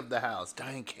Lady of the House,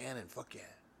 Dyan Cannon. Fuck yeah.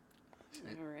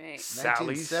 All right.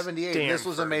 1978. Sally This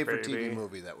was a Stanford, made-for-TV baby.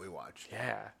 movie that we watched.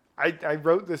 Yeah. I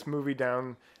wrote this movie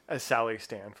down as Sally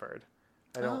Stanford.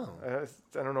 I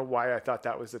don't know why I thought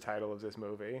that was the title of this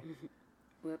movie.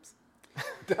 Whoops.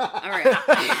 All right.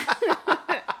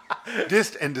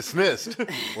 Dissed and dismissed.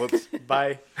 Whoops.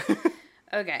 Bye.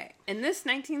 Okay. In this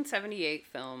 1978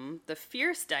 film, the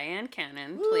fierce Dyan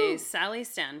Cannon plays Sally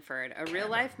Stanford, a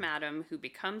real-life madam who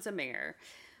becomes a mayor.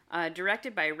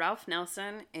 Directed by Ralph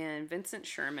Nelson and Vincent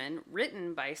Sherman,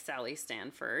 written by Sally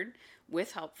Stanford,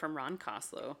 with help from Ron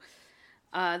Koslow.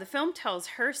 The film tells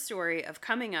her story of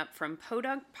coming up from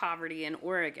podunk poverty in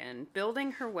Oregon,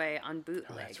 building her way on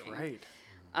bootlegging. Oh, that's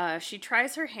right. She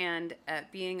tries her hand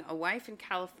at being a wife in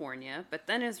California, but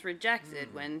then is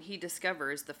rejected when he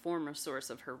discovers the former source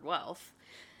of her wealth.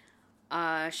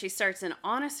 She starts an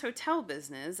honest hotel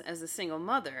business as a single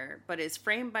mother, but is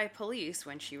framed by police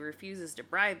when she refuses to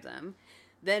bribe them,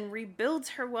 then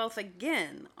rebuilds her wealth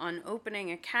again on opening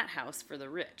a cat house for the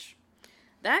rich.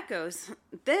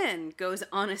 Then goes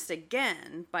honest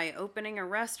again by opening a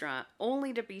restaurant,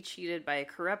 only to be cheated by a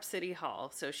corrupt city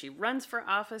hall, so she runs for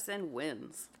office and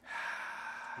wins.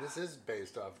 This is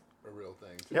based off a real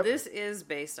thing. Yep. This is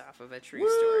based off of a true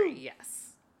story,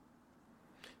 yes.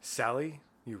 Sally,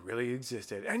 you really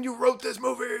existed, and you wrote this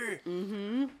movie.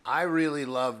 Mm-hmm. I really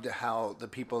loved how the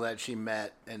people that she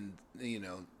met and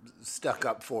stuck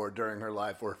up for during her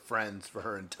life were friends for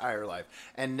her entire life,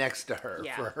 and next to her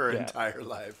for her entire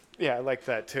life. Yeah, I like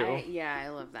that too. I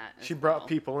love that. She brought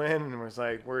people in and was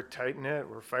like, "We're tight knit.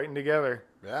 We're fighting together."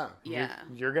 Yeah. Yeah.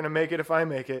 You're gonna make it if I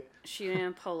make it. She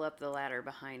didn't pull up the ladder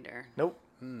behind her. Nope.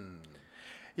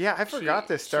 Yeah, I forgot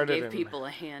this started. She gave people a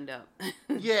hand up.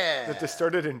 Yeah. That this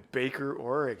started in Baker,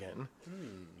 Oregon.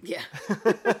 Yeah.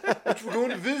 Which we're going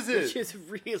to visit. Which is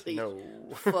really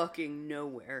fucking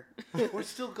nowhere. We're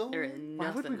still going. There is nothing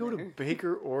Why would we go there. to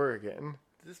Baker, Oregon?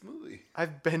 This movie.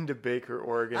 I've been to Baker,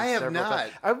 Oregon. I have several not.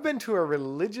 times. I've been to a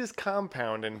religious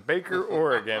compound in Baker,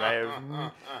 Oregon.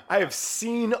 I have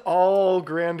seen all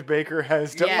Grand Baker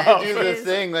has to offer. Do the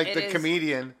thing like the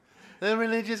comedian. The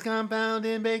religious compound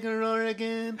in Baker,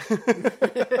 Oregon.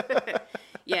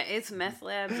 Yeah, it's meth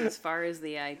labs as far as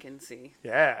the eye can see.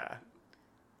 Yeah.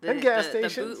 And gas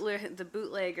stations. The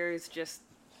bootleggers just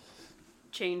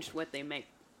changed what they make.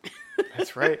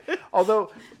 That's right.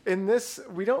 Although in this,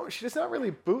 she's not really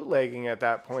bootlegging at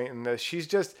that point in this. She's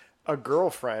just a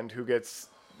girlfriend who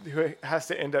has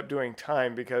to end up doing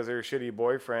time because her shitty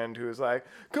boyfriend who's like,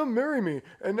 come marry me.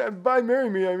 And by marry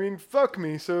me, I mean fuck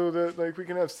me so that we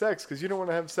can have sex because you don't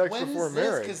want to have sex before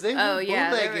marriage. Because they were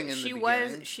bootlegging in the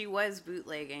beginning. She was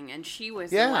bootlegging, and she was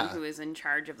the one who was in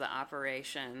charge of the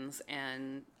operations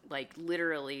and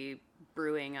literally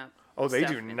brewing up. Oh, they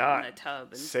stuff do in not a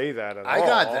tub say that at all. I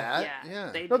got that.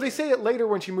 Yeah. They say it later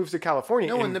when she moves to California.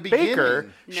 No, in the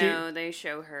Baker, beginning. They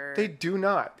show her. They do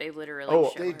not. They literally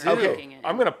show her cooking it.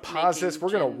 I'm going to pause this. We're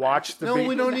going to watch the No,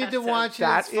 we don't need to watch it.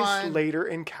 That is fine. later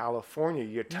in California.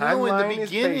 Your timeline No, in the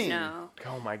beginning. No.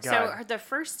 Oh, my God. So the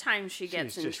first time she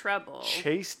gets in trouble.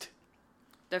 Chased?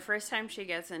 The first time she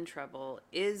gets in trouble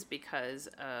is because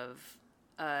of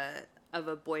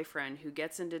a boyfriend who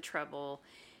gets into trouble.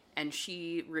 And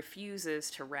she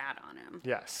refuses to rat on him.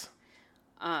 Yes.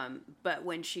 But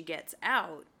when she gets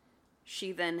out,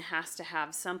 she then has to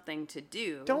have something to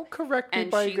do. Don't correct me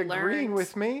by agreeing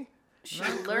with me. She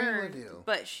learned,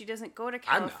 but she doesn't go to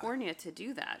California to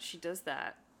do that. She does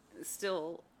that.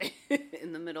 still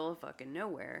in the middle of fucking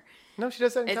nowhere. No, she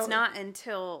does that. It's not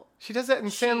until she does that in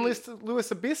San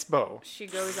Luis Obispo. She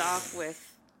goes off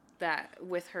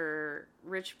with her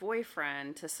rich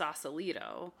boyfriend to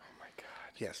Sausalito. Oh my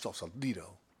god. Yeah,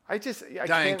 Sausalito.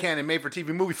 Dyan Cannon, made for TV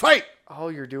movie, fight! All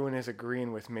you're doing is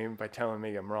agreeing with me by telling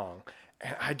me I'm wrong.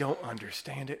 And I don't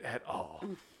understand it at all.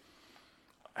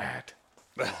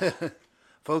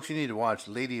 Folks, you need to watch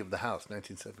Lady of the House,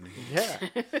 1978.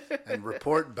 Yeah. And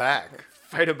report back.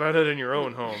 Fight about it in your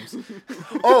own homes.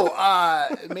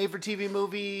 Made for TV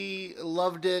movie,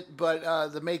 loved it,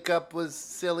 but the makeup was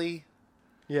silly.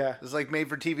 Yeah. It was like made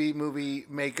for TV movie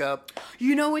makeup.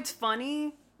 You know what's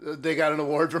funny? They got an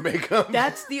award for makeup.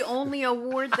 That's the only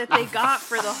award that they got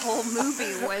for the whole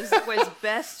movie was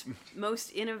best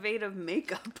most innovative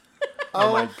makeup.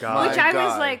 Oh my god! Which I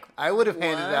was like, I would have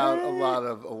handed out a lot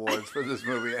of awards for this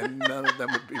movie, and none of them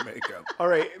would be makeup. All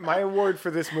right, my award for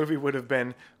this movie would have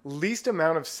been least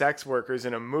amount of sex workers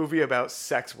in a movie about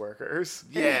sex workers.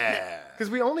 Yeah, because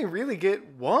we only really get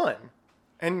one,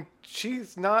 and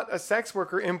she's not a sex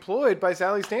worker employed by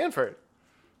Sally Stanford.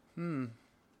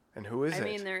 And who is it? I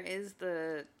mean, there is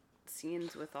the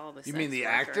scenes with all the. You mean the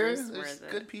actors? There's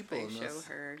good people in show this.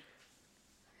 her.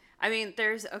 I mean,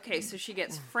 so she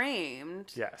gets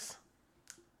framed. Yes.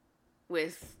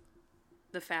 With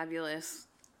the fabulous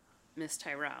Miss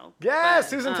Tyrell. Yeah,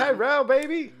 Susan Tyrell,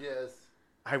 baby. Yes.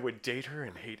 I would date her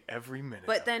and hate every minute.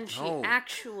 But then she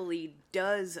actually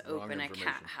does open a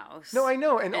cat house. No, I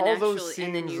know, and all those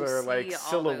and scenes are like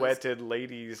silhouetted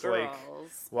ladies girls. like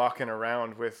walking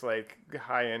around with like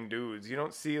high-end dudes. You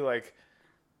don't see like.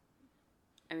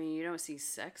 I mean, you don't see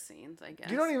sex scenes, I guess.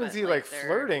 You don't even see like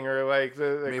flirting or like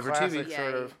the classic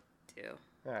sort of. Yeah, you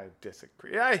do. I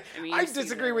disagree. I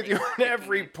disagree with you on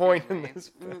every point in this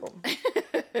film.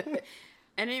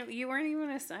 And you weren't even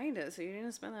assigned it, so you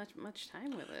didn't spend that much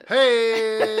time with it.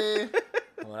 Hey!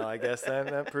 Well, I guess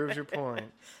that proves your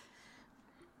point.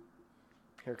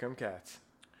 Here come cats.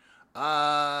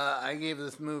 I gave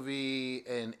this movie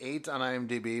an 8 on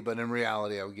IMDb, but in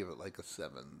reality, I would give it like a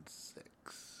 7.6.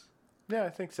 Yeah, I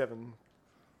think 7.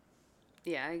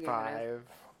 Yeah, I gave 5. it a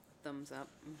thumbs up.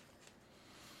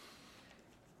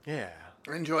 Yeah.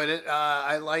 I enjoyed it.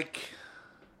 I like...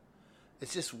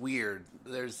 It's just weird.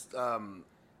 There's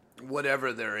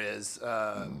whatever there is,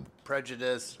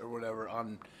 prejudice or whatever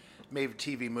on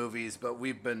made-for-TV movies, but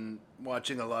we've been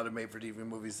watching a lot of made-for-TV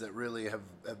movies that really have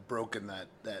broken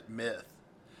that myth.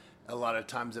 A lot of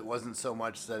times it wasn't so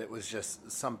much that it was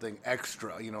just something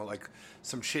extra, like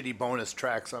some shitty bonus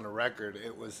tracks on a record.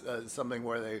 It was something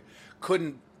where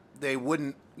they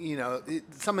wouldn't,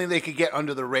 something they could get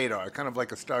under the radar, kind of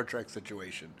like a Star Trek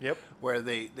situation. Yep. Where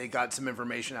they got some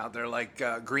information out there, like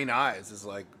Green Eyes is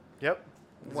like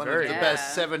one of the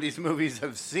best 70s movies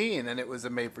I've seen, and it was a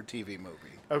made-for-TV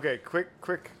movie. Okay, quick,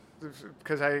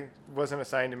 because I wasn't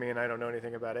assigned to me and I don't know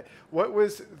anything about it. What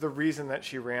was the reason that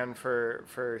she ran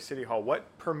for City Hall?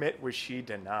 What permit was she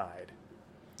denied?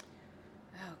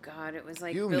 Oh, God, it was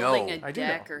like building a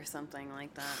deck or something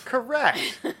like that.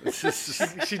 Correct.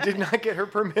 she did not get her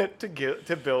permit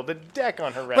to build a deck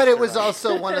on her restaurant. But it was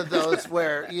also one of those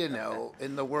where,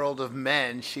 in the world of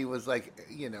men, she was like,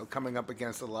 coming up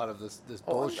against a lot of this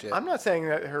bullshit. I'm not saying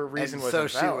that her reason was so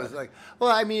she was like,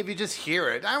 well, I mean, if you just hear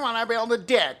it, I want to build a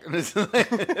deck.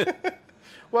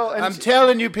 Well, and I'm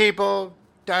telling you people,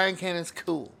 Dyan Cannon's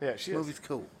cool. Yeah, this movie's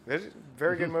cool. It's a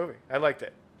very good movie. I liked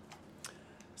it.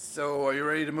 So, are you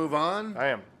ready to move on? I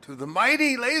am. To the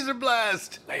mighty Laser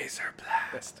Blast. Laser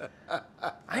Blast.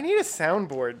 I need a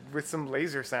soundboard with some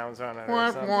laser sounds on it.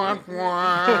 Wah, wah,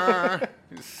 wah.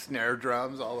 Snare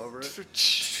drums all over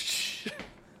it.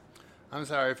 I'm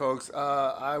sorry, folks.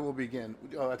 I will begin.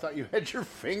 Oh, I thought you had your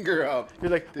finger up.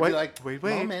 You're like, what? Wait.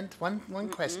 Moment. One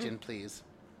question, please.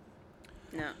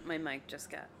 No, my mic just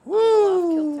got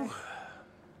Woo!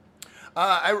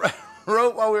 I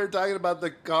wrote while we were talking about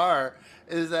the car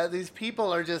is that these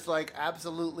people are just like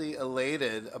absolutely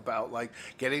elated about like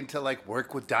getting to like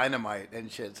work with dynamite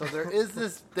and shit. So there is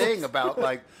this thing about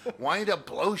like wanting to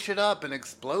blow shit up and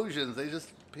explosions.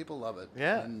 People love it.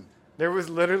 Yeah. And there was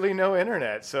literally no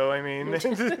internet, so I mean.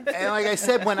 And like I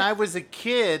said, when I was a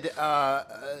kid,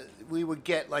 we would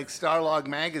get like Starlog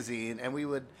magazine, and we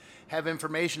would have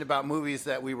information about movies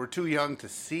that we were too young to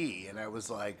see, and I was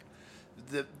like,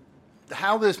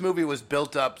 how this movie was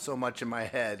built up so much in my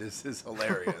head is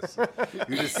hilarious.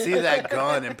 You just see that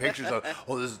gun and pictures of,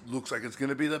 this looks like it's going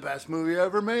to be the best movie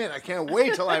ever made. I can't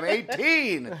wait till I'm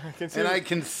 18 I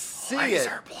can see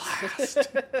Laser it.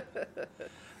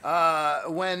 Blast.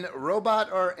 When robot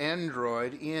or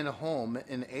android Ian Holm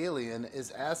in Alien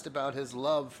is asked about his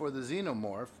love for the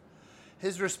xenomorph,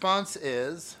 His response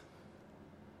is...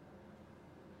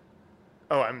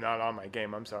 Oh, I'm not on my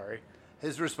game. I'm sorry.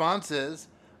 His response is,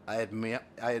 I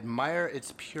admire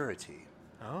its purity.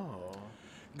 Oh.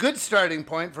 Good starting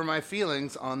point for my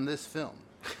feelings on this film.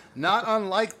 Not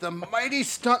unlike the mighty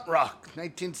Stunt Rock,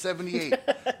 1978,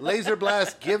 Laser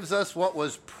Blast gives us what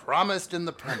was promised in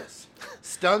the premise.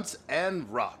 Stunts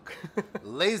and rock.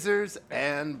 Lasers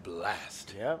and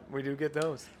blast. Yeah, we do get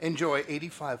those. Enjoy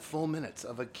 85 full minutes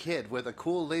of a kid with a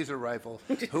cool laser rifle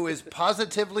who is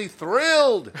positively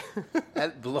thrilled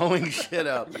at blowing shit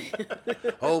up.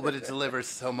 Oh, but it delivers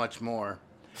so much more.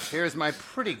 Here's my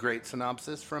pretty great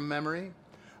synopsis from memory,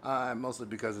 mostly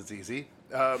because it's easy.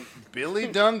 Billy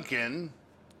Duncan,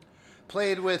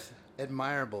 played with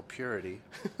admirable purity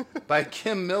by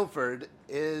Kim Milford,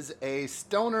 is a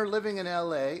stoner living in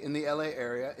LA, in the LA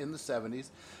area in the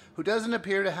 70s, who doesn't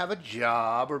appear to have a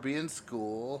job or be in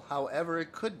school. However,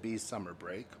 it could be summer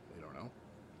break. We don't know.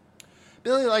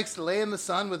 Billy likes to lay in the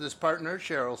sun with his partner,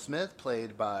 Cheryl Smith,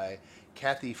 played by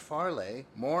Kathy Farlye.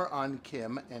 More on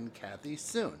Kim and Kathy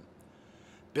soon.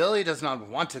 Billy does not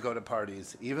want to go to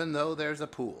parties, even though there's a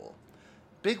pool.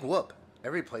 Big whoop.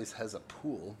 Every place has a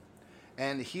pool.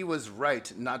 And he was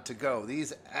right not to go.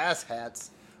 These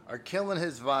asshats are killing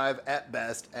his vibe at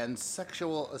best and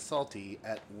sexual assaulty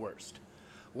at worst.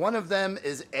 One of them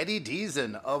is Eddie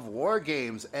Deason of War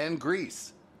Games and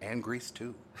Grease. And Grease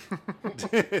 2.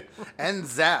 And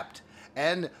Zapped.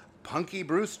 And Punky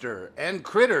Brewster. And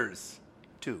Critters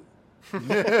 2.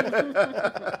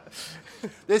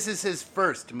 This is his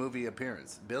first movie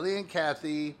appearance. Billy and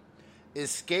Kathy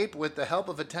escape with the help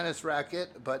of a tennis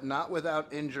racket, but not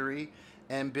without injury.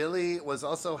 And Billy was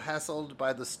also hassled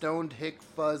by the stoned hick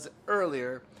fuzz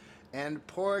earlier. And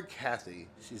poor Kathy,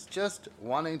 she's just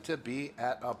wanting to be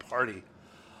at a party.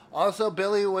 Also,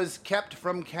 Billy was kept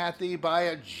from Kathy by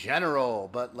a general.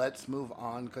 But let's move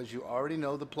on, because you already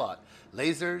know the plot.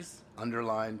 Lasers,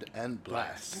 underlined, and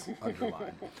blast,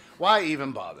 underlined. Why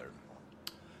even bother?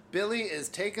 Billy is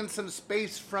taking some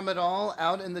space from it all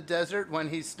out in the desert when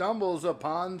he stumbles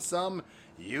upon some,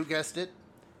 you guessed it,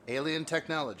 alien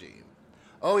technology.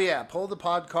 Oh yeah, pull the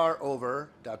pod car over, ...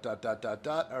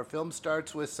 Our film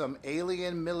starts with some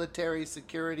alien military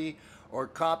security or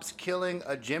cops killing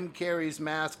a Jim Carrey's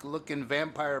mask-looking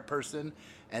vampire person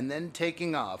and then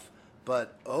taking off.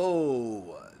 But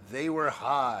oh, they were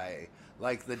high.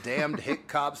 Like the damned hick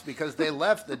cops, because they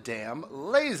left the damn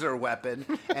laser weapon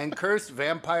and cursed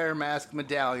vampire mask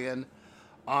medallion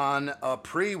on a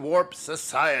pre-warp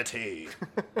society.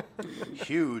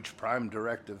 Huge Prime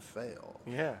Directive fail.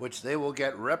 Yeah. Which they will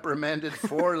get reprimanded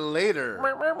for later.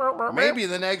 Maybe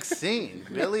the next scene.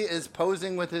 Billy is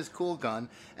posing with his cool gun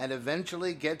and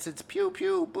eventually gets its pew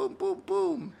pew, boom boom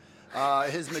boom.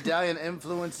 His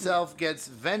medallion-influenced self gets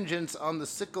vengeance on the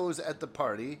sickos at the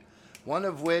party. One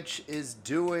of which is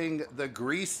doing the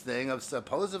Grease thing of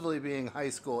supposedly being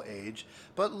high school age,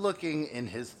 but looking in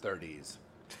his 30s.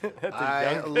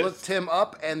 I looked him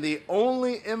up, and the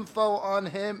only info on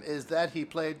him is that he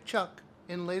played Chuck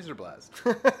in Laser Blast.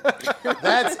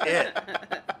 That's it.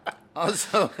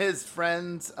 Also, his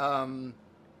friends, also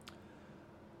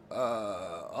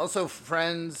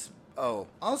friends,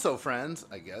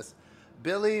 I guess.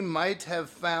 Billy might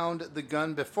have found the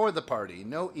gun before the party.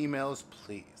 No emails,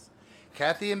 please.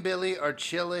 Kathy and Billy are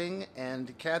chilling,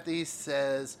 and Kathy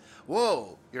says,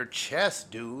 "Whoa, your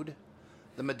chest, dude."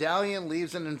 The medallion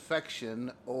leaves an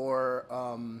infection or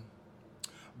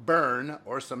burn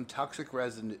or some toxic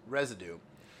residue.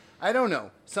 I don't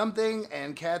know. Something,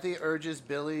 and Kathy urges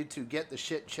Billy to get the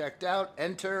shit checked out.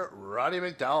 Enter Roddy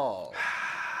McDowall.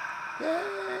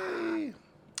 Yay!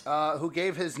 Who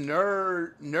gave his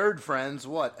nerd friends,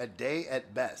 a day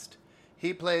at best.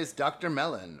 He plays Dr.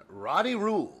 Mellon. Roddy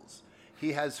rules.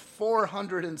 He has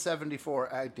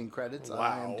 474 acting credits on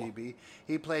IMDb.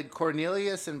 He played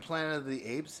Cornelius in Planet of the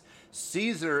Apes,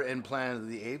 Caesar in Planet of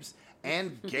the Apes,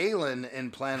 and Galen in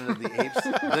Planet of the Apes,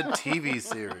 the TV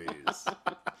series.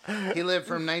 He lived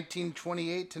from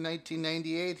 1928 to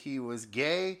 1998. He was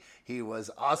gay. He was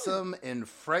awesome in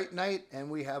Fright Night, and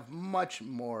we have much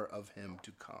more of him to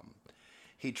come.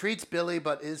 He treats Billy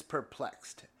but is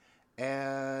perplexed.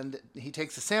 And he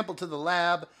takes a sample to the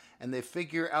lab, and they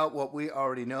figure out what we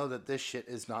already know, that this shit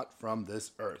is not from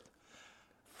this earth.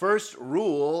 First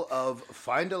rule of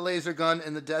find a laser gun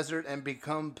in the desert and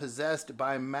become possessed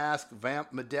by mask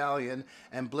vamp medallion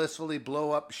and blissfully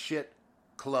blow up shit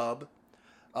club.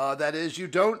 That is, you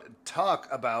don't talk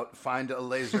about find a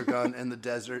laser gun in the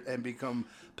desert and become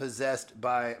possessed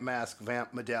by mask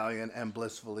vamp medallion and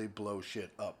blissfully blow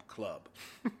shit up club.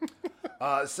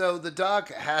 So the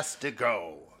doc has to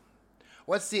go.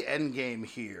 What's the end game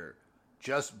here?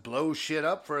 just blow shit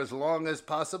up for as long as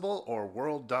possible, or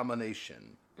world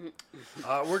domination?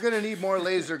 We're going to need more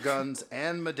laser guns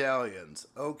and medallions.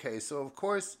 Okay, so of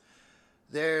course,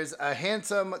 there's a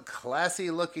handsome,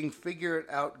 classy-looking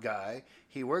figure-it-out guy.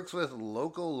 He works with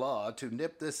local law to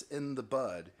nip this in the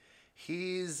bud.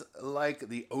 He's like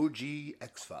the OG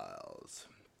X-Files.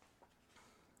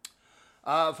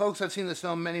 Folks, I've seen this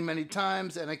film many, many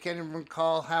times, and I can't even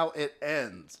recall how it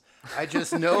ends. I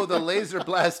just know the laser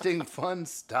blasting fun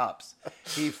stops.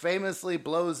 He famously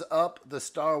blows up the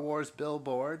Star Wars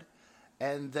billboard,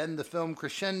 and then the film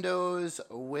crescendos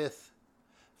with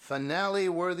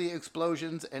finale-worthy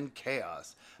explosions and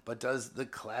chaos. But does the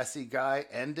classy guy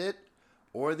end it,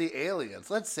 or the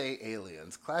aliens? Let's say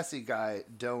aliens. Classy guy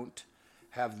don't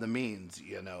have the means,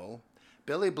 you know.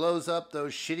 Billy blows up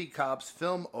those shitty cops,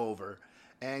 film over,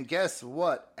 and guess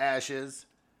what, Ashes?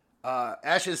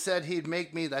 Ashes said he'd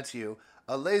make me, that's you,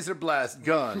 a laser blast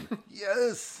gun.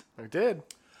 Yes. I did.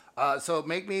 So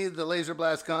make me the laser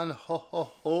blast gun.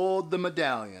 Hold the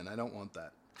medallion. I don't want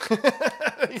that.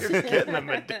 You're getting a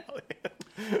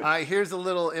medallion. Here's a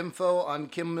little info on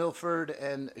Kim Milford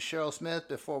and Cheryl Smith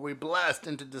before we blast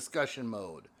into discussion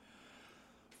mode.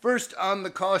 First on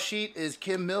the call sheet is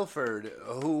Kim Milford,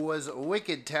 who was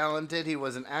wicked talented. He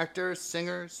was an actor,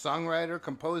 singer, songwriter,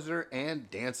 composer, and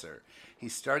dancer. He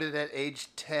started at age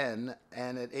 10,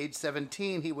 and at age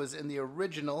 17, he was in the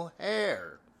original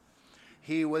Hair.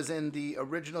 He was in the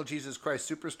original Jesus Christ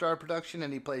Superstar production,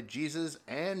 and he played Jesus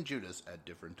and Judas at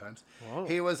different times. Whoa.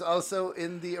 He was also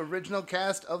in the original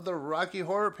cast of the Rocky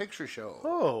Horror Picture Show.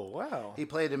 Oh, wow. He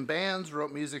played in bands,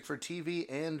 wrote music for TV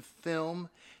and film.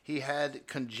 He had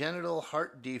congenital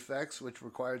heart defects, which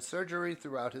required surgery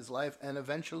throughout his life, and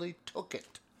eventually took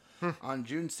it. On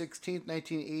June 16th,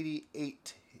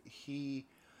 1988,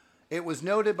 it was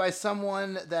noted by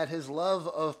someone that his love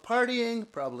of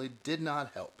partying probably did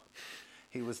not help.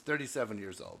 He was 37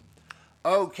 years old.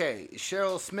 Okay,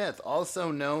 Cheryl Smith,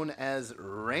 also known as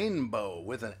Rainbow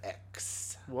with an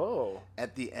X. Whoa.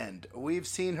 At the end. We've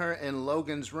seen her in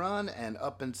Logan's Run and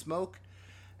Up in Smoke,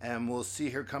 and we'll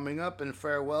see her coming up in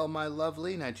Farewell, My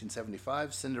Lovely,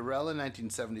 1975, Cinderella,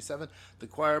 1977, The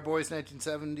Choir Boys,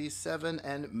 1977,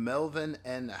 and Melvin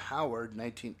and Howard,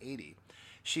 1980.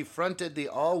 She fronted the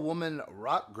all-woman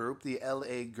rock group, the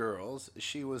L.A. Girls.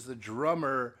 She was the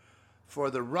drummer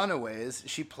for the Runaways.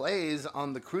 She plays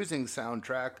on the Cruising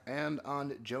soundtrack and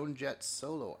on Joan Jett's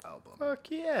solo album.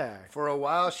 Fuck yeah. For a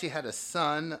while, she had a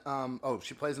son.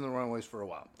 She plays in the Runaways for a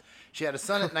while. She had a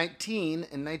son at 19 in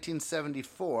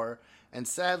 1974, and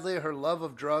sadly, her love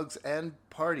of drugs and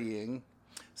partying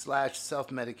 /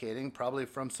 self-medicating, probably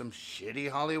from some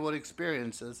shitty Hollywood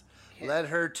experiences, led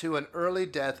her to an early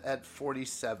death at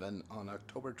 47 on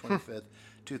October 25th,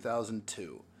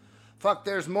 2002. Fuck,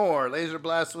 there's more. Laser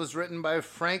Blast was written by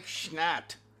Frank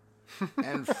Schnott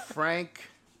and Frank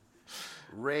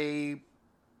Ray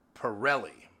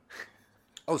Pirelli.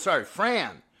 Oh, sorry,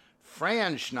 Fran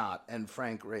Schnott and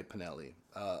Frank Ray Pinelli,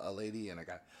 a lady and a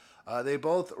guy. They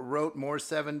both wrote more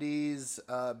 70s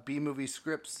B-movie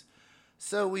scripts.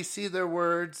 So we see their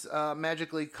words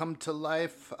magically come to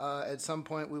life. At some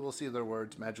point, we will see their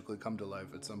words magically come to life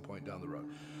at some point down the road.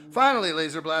 Finally,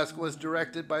 Laser Blast was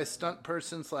directed by stunt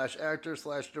person / actor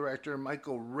 / director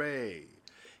Michael Ray.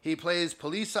 He plays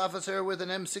police officer with an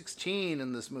M16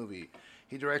 in this movie.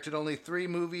 He directed only 3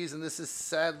 movies, and this is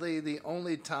sadly the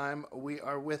only time we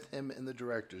are with him in the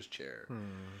director's chair.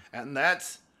 And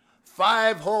that's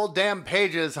 5 whole damn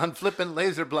pages on flippin'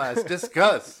 Laser Blast.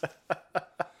 Discuss.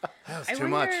 That was too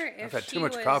much. I've had too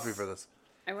much coffee for this.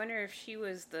 I wonder if she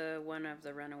was the one of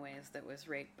the Runaways that was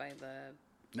raped by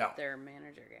their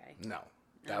manager guy. No.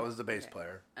 That was the bass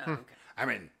player. Oh, okay. I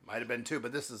mean, might have been too,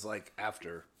 but this is like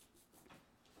after.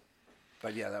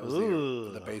 But yeah, that was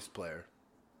the bass player.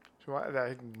 I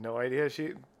had no idea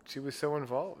she was so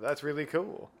involved. That's really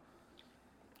cool.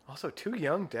 Also, 2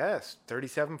 young deaths.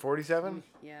 37, 47?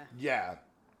 Yeah. Yeah.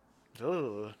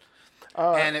 Ugh.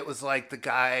 And it was like the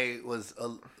guy was,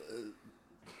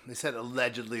 they said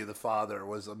allegedly the father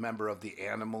was a member of the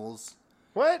Animals.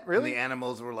 What? Really? And the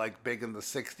Animals were like big in the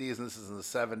 60s, and this is in the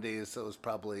 70s, so it was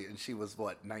probably, and she was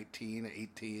what, 19,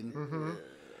 18? Mm-hmm.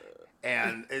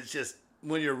 And it's just,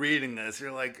 when you're reading this,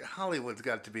 you're like, Hollywood's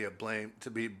got to be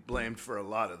blamed for a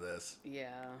lot of this. Yeah.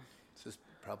 It's just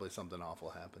probably something awful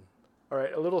happened. All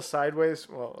right, a little sideways,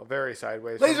 well, very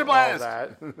sideways. Laser Blast!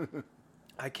 All that.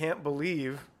 I can't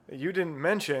believe you didn't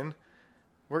mention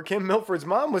where Kim Milford's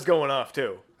mom was going off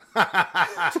to.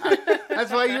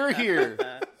 That's why you're here.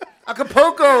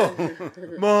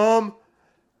 Acapulco! Mom,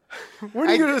 When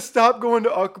are you going to stop going to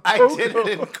Acapulco? I did it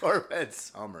in Corvette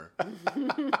Summer.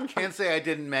 Can't say I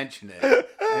didn't mention it.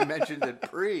 I mentioned it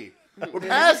pre. We're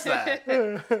past that.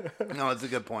 No, it's a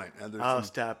good point. I'll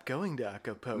stop going to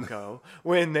Acapulco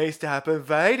when they stop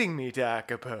inviting me to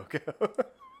Acapulco.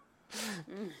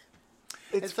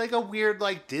 It's like a weird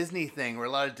like Disney thing where a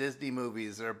lot of Disney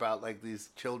movies are about like these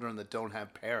children that don't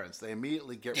have parents. They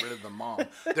immediately get rid of the mom.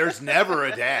 There's never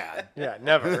a dad. Yeah,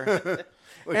 never.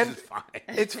 Which is fine.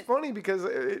 It's funny because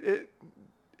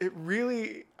it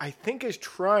really, I think, is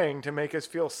trying to make us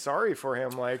feel sorry for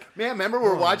him. Like, man, remember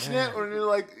we're watching it when you're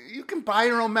like, you can buy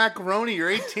your own macaroni. You're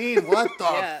 18. What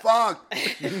the fuck?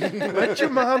 Let your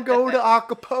mom go to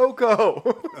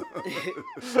Acapulco.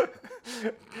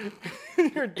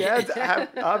 Your dad's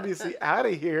obviously out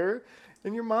of here,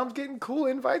 and your mom's getting cool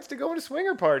invites to go to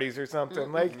swinger parties or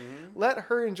something. Like, let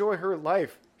her enjoy her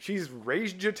life. She's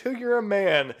raised you till you're a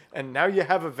man, and now you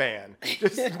have a van.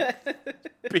 Just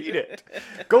beat it.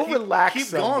 Go relax. Keep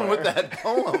somewhere. going with that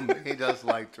poem. He does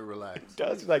like to relax.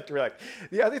 Does like to relax.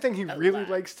 The other thing he really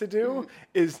likes to do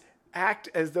is act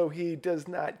as though he does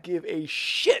not give a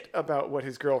shit about what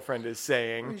his girlfriend is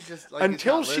saying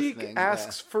until she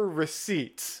asks for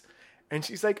receipts. And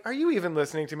she's like, are you even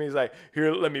listening to me? He's like,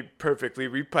 here, let me perfectly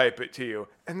repipe it to you.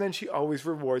 And then she always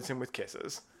rewards him with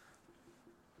kisses.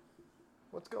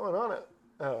 What's going on?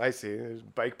 Oh, I see. There's a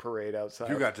bike parade outside.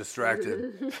 You got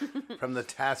distracted from the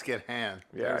task at hand.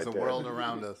 Yeah, There's the world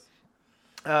around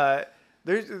us.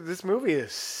 This movie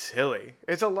is silly.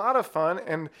 It's a lot of fun,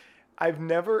 and I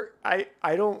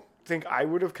don't think I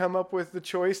would have come up with the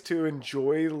choice to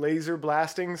enjoy laser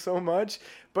blasting so much,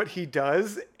 but he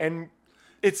does, and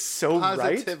it's so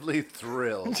positively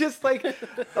thrilled. Just like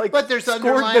but there's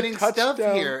underlining stuff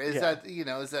here. Is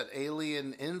yeah. is that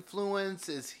alien influence?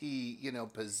 Is he,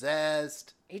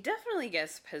 possessed? He definitely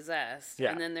gets possessed.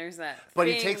 Yeah. And then there's that. But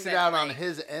he takes it out on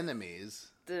his enemies.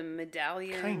 The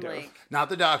medallion, kind of. Not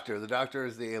the doctor. The doctor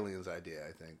is the alien's idea,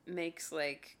 I think. Makes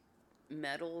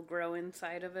metal grow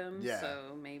inside of him. Yeah.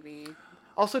 So maybe.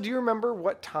 Also, do you remember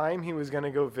what time he was going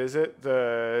to go visit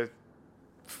the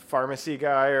pharmacy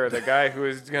guy or the guy who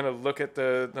was going to look at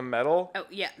the metal? Oh,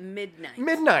 yeah, midnight.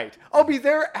 Midnight. I'll be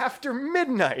there after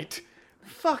midnight.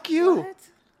 Fuck you. What?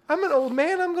 I'm an old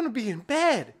man. I'm going to be in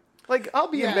bed. I'll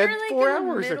be in bed You're 4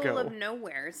 hours in the middle ago. of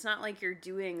nowhere. It's not like you're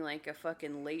doing a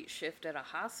fucking late shift at a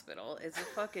hospital. It's a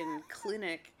fucking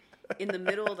clinic in the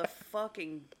middle of the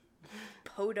fucking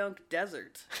podunk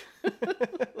desert.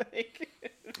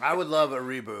 I would love a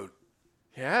reboot.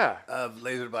 Yeah. Of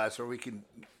Laser Blast where we can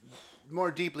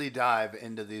more deeply dive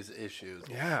into these issues.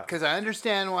 Yeah. Because I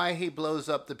understand why he blows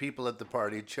up the people at the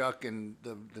party, Chuck and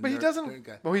the But he doesn't.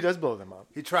 guy. Well, he does blow them up.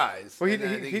 He tries. Well, he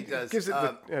does. gives it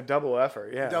a double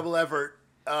effort. Yeah. Double effort.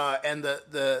 And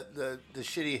the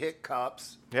shitty hick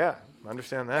cops. Yeah, I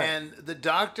understand that. And the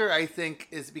doctor, I think,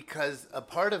 is because a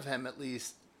part of him at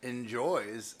least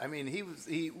enjoys. I mean,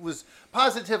 he was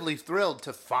positively thrilled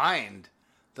to find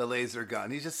the laser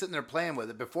gun. He's just sitting there playing with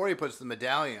it before he puts the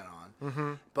medallion on.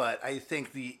 Mm-hmm. But I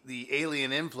think the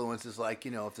alien influence is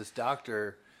if this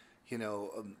doctor,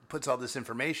 puts all this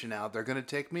information out, they're going to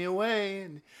take me away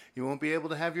and you won't be able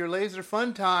to have your laser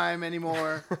fun time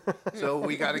anymore. So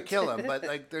we got to kill him.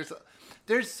 But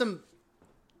there's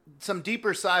some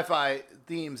deeper sci-fi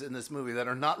themes in this movie that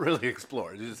are not really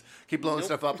explored. You just keep blowing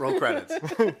stuff up, roll credits.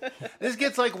 This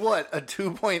gets a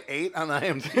 2.8 on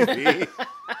IMDb.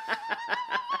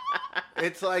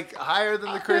 It's higher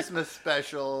than the Christmas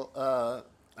special.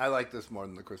 I like this more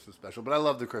than the Christmas special, but I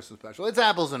love the Christmas special. It's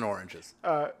apples and oranges.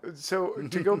 So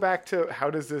to go back to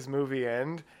how does this movie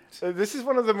end? This is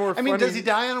one of the more funny... does he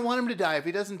die? I don't want him to die. If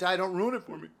he doesn't die, don't ruin it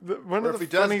for me. One of the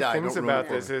funny things about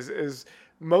this is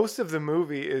most of the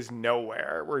movie is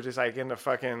nowhere. We're just in the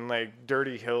fucking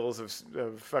dirty hills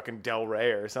of fucking Del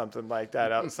Rey or something like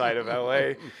that outside of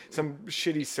LA, some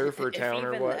shitty surfer town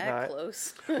or whatnot. That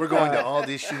close. We're going to all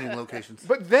these shooting locations.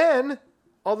 But then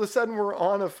all of a sudden we're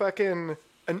on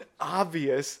an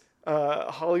obvious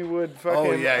Hollywood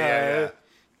fucking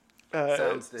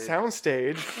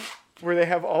soundstage where they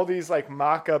have all these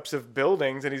mock-ups of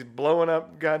buildings and he's blowing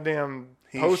up goddamn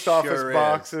post office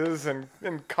boxes and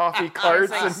coffee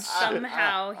carts and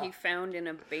somehow he found an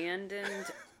abandoned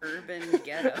urban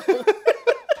ghetto.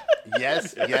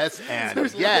 Yes, and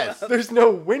yes. There's no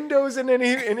windows in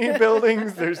any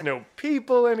buildings. There's no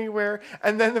people anywhere.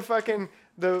 And then the fucking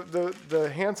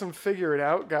the handsome figure it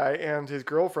out guy and his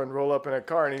girlfriend roll up in a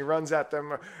car and he runs at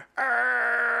them.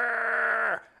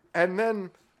 And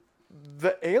then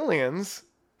the aliens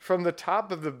from the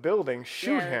top of the building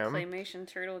shoot him. Claymation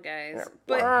turtle guys. Yeah.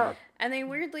 But and they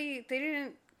weirdly they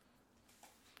didn't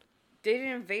They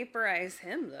didn't vaporize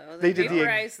him though. They They did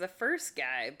vaporized the first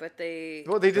guy, but they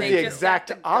did the just exact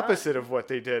got the opposite gun. of what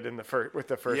they did in the with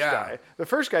the first Yeah. guy. The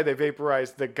first guy, they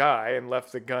vaporized the guy and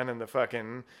left the gun in the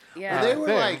fucking Yeah. They were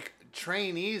thing. like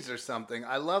trainees or something.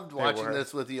 I loved watching were.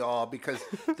 this with y'all because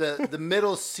the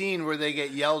middle scene where they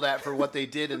get yelled at for what they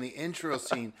did in the intro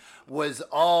scene was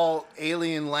all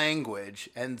alien language,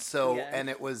 and so and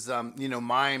it was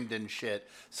mimed and shit.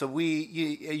 So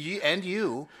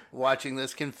you watching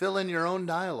this can fill in your own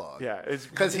dialogue. Yeah, it's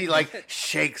because he like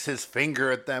shakes his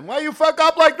finger at them. Why you fuck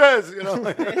up like this? You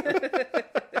know.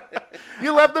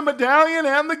 You left the medallion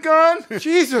and the gun?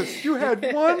 Jesus, you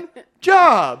had one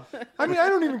job. I mean, I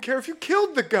don't even care if you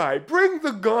killed the guy. Bring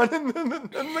the gun and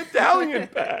the medallion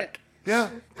back. Yeah,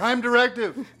 prime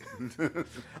directive.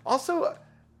 Also,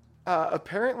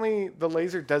 apparently the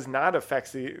laser does not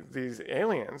affect these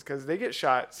aliens because they get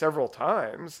shot several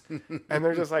times. And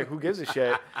they're just like, who gives a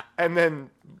shit? And then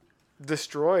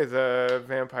destroy the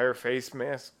vampire face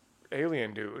mask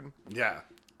alien dude. Yeah.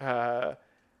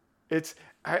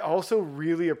 I also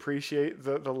really appreciate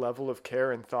the level of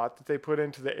care and thought that they put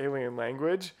into the alien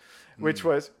language, which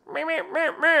was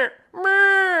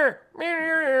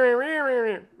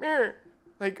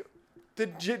like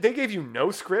they gave you no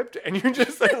script and you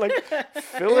just like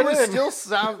fill it in. Still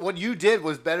sound. What you did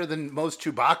was better than most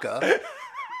Chewbacca.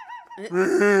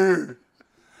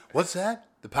 What's that?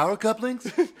 The power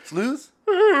couplings? Sleuth?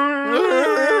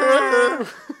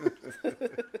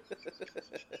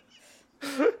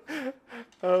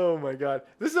 Oh my god.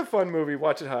 This is a fun movie.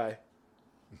 Watch it high.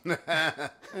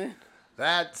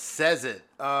 That says it.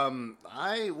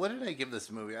 What did I give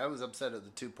this movie? I was upset at the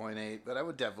 2.8, but I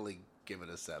would definitely give it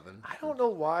a 7. I don't know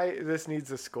why this needs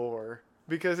a score.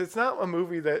 Because it's not a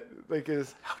movie that like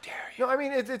is. How dare you? No, I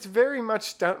mean it's very much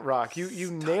stunt rock. You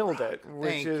nailed it,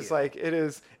 which is like it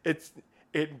is.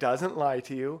 It doesn't lie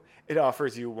to you. It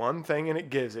offers you one thing and it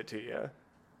gives it to you,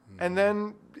 and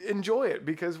then enjoy it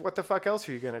because what the fuck else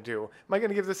are you gonna do? Am I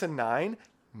gonna give this a 9?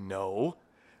 No.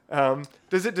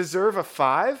 Does it deserve a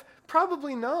 5?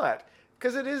 Probably not,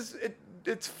 because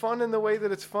it's fun in the way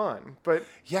that it's fun, but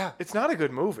yeah, it's not a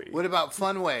good movie. What about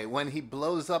Funway when he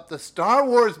blows up the Star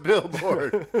Wars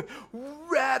billboard?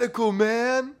 Radical,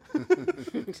 man. In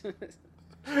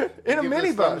a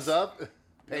minibus. Thumbs up.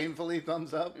 Painfully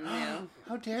thumbs up. Yeah.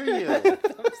 How dare you?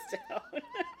 Thumbs down.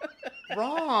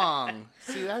 Wrong.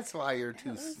 See, that's why you're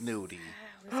too snooty.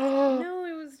 No,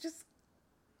 it was just.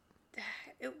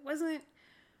 It wasn't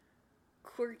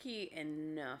quirky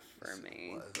enough for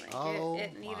me.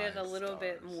 It needed a little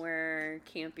bit more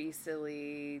campy,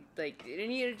 silly. Like it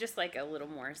needed just like a little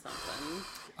more something.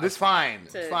 This fine.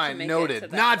 To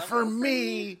Noted. Not for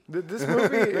me. This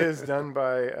movie is done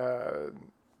by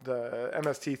the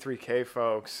MST3K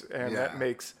folks, and that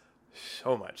makes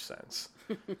so much sense.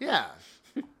 Yeah.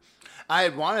 I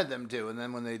had wanted them to, and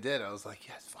then when they did, I was like,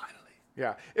 yes, finally.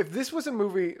 Yeah. If this was a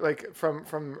movie, like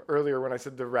from earlier when I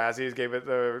said the Razzies gave it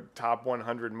the top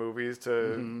 100 movies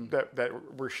that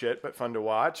were shit but fun to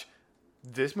watch,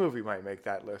 this movie might make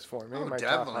that list for me. Oh, my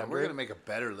definitely. Top We're going to make a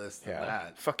better list than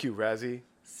that. Fuck you, Razzie.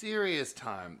 Serious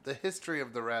time. The history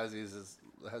of the Razzies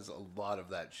has a lot of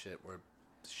that shit where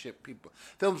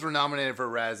films were nominated for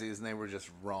Razzies and they were just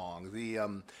wrong.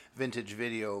 The Vintage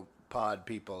Video Pod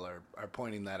people are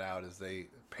pointing that out as they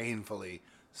painfully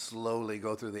slowly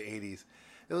go through the 80s.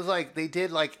 It was like they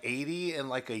did like 80 in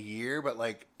like a year, but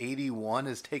like 81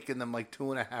 has taken them like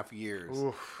 2.5 years.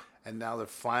 Oof. And now they're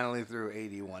finally through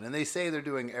 81. And they say they're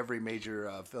doing every major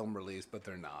film release, but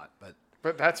they're not.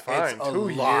 But that's fine. It's a 2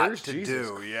 lot years? to Jesus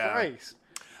do. Yeah. Christ.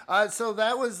 So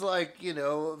that was like,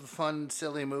 a fun,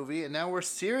 silly movie. And now we're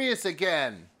serious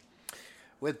again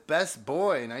with Best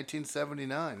Boy,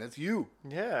 1979. That's you.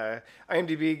 Yeah.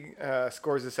 IMDb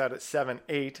scores this out at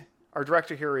 7.8. Our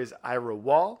director here is Ira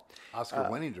Wall.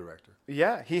 Oscar-winning director.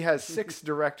 Yeah, he has 6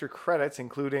 director credits,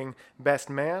 including Best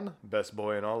Man, Best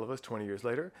Boy in All of Us 20 years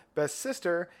later, Best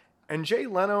Sister, and Jay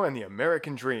Leno and the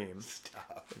American Dream.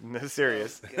 Stop. No,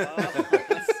 serious.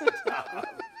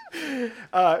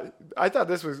 Oh, I thought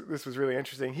this was really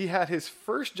interesting. He had his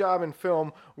first job in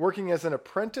film working as an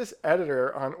apprentice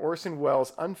editor on Orson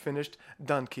Welles' unfinished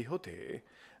Don Quixote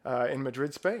in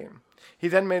Madrid, Spain. He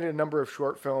then made a number of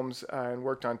short films and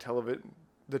worked on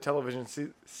the television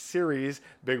series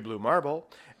Big Blue Marble,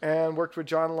 and worked with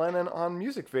John Lennon on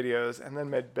music videos, and then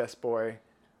made Best Boy.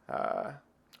 Our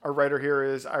writer here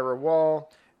is Ira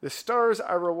Wall. This stars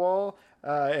Ira Wall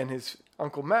and his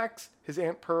Uncle Max, his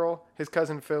Aunt Pearl, his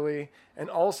cousin Philly, and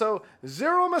also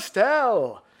Zero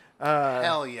Mostel.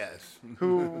 Hell yes.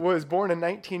 Who was born in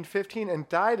 1915 and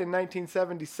died in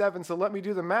 1977. So let me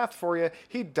do the math for you.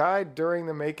 He died during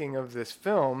the making of this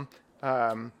film.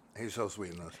 He's so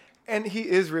sweet in this. And he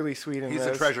is really sweet in He's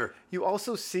this. a treasure. You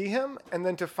also see him, and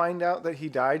then to find out that he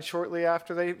died shortly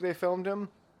after they filmed him,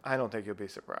 I don't think you'll be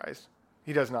surprised.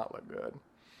 He does not look good.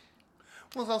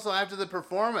 Well, it's also after the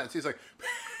performance. He's like...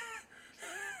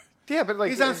 Yeah, but like...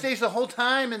 He's on stage the whole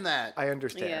time in that. I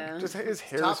understand. Yeah. Just his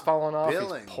hair's Top falling off.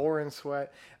 billing. He's pouring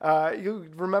sweat. You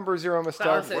remember Zero But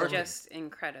Mostel? also just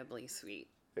incredibly sweet.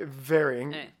 Very.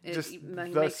 And Just it the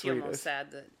makes you almost sweetest.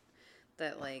 sad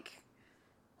that like,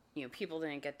 you know, people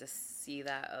didn't get to see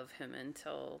that of him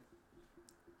until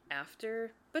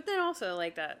after. But then also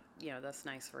like that, you know, that's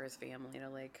nice for his family to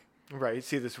like. Right, you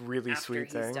see this really after sweet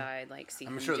he's thing. died, like see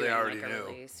I'm him sure they doing already like a knew.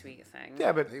 really sweet thing.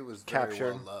 Yeah, but He was captured.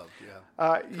 very well loved,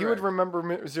 yeah. You would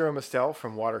remember Zero Mostel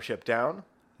from Watership Down,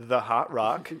 The Hot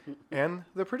Rock, and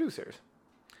The Producers.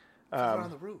 On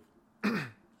the roof.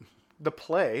 The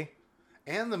play.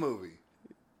 And the movie.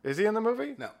 Is he in the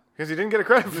movie? No. Because he didn't get a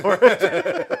credit for it.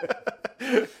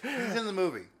 He's in the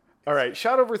movie. All right.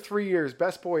 Shot over 3 years,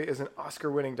 Best Boy is an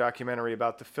Oscar-winning documentary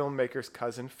about the filmmaker's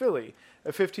cousin, Philly,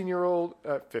 a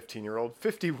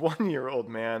 51-year-old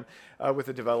man with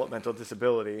a developmental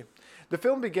disability. The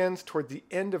film begins toward the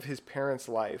end of his parents'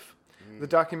 life. The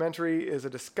documentary is a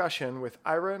discussion with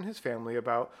Ira and his family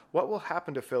about what will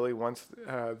happen to Philly once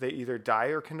they either die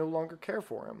or can no longer care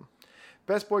for him.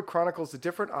 Best Boy chronicles the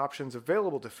different options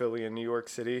available to Philly in New York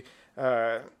City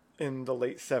in the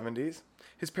late 70s.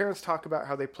 His parents talk about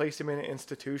how they placed him in an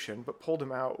institution but pulled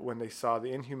him out when they saw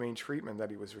the inhumane treatment that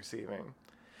he was receiving.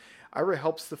 Ira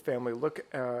helps the family look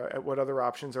at what other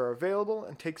options are available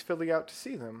and takes Philly out to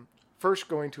see them, first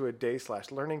going to a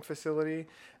day/learning facility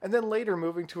and then later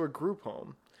moving to a group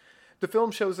home. The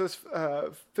film shows us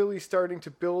Philly starting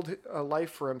to build a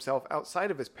life for himself outside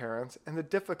of his parents and the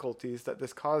difficulties that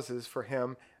this causes for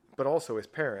him, but also his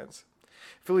parents.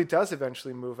 Philly does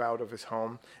eventually move out of his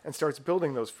home and starts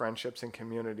building those friendships and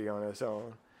community on his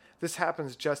own. This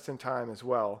happens just in time as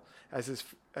well, as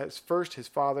first his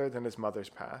father, then his mother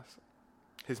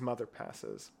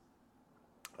passes.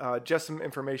 Just some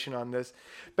information on this.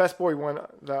 Best Boy won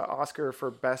the Oscar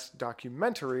for Best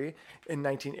Documentary in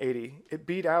 1980. It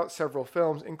beat out several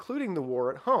films, including The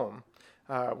War at Home,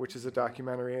 which is a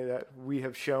documentary that we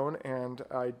have shown and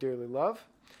I dearly love.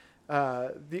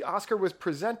 The Oscar was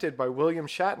presented by William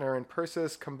Shatner and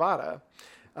Persis Khambatta,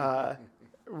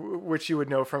 which you would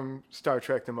know from Star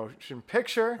Trek The Motion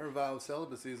Picture. Her vow of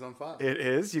celibacy is on file. It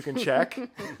is. You can check.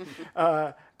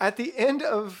 At the end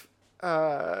of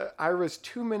Ira's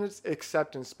 2 minutes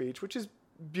acceptance speech, which is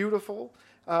beautiful,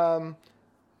 a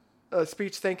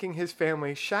speech thanking his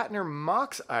family, Shatner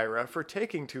mocks Ira for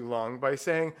taking too long by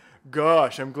saying,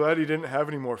 "Gosh, I'm glad he didn't have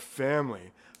any more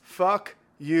family. Fuck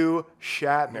you,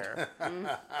 Shatner."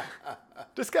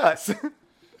 Discuss.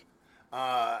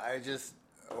 I just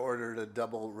ordered a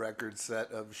double record set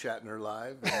of Shatner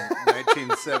Live in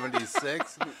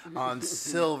 1976 on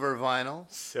silver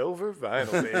vinyl. Silver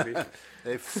vinyl, baby.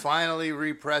 They finally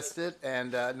repressed it,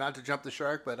 and not to jump the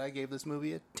shark, but I gave this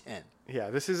movie a 10. Yeah,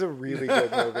 this is a really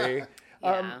good movie.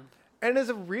 Yeah. And is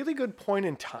a really good point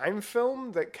in time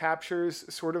film that captures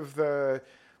sort of the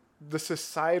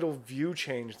societal view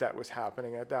change that was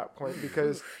happening at that point,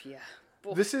 because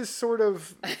this is sort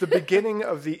of the beginning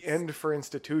of the end for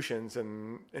institutions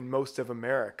in most of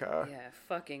America. Yeah,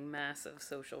 fucking massive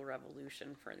social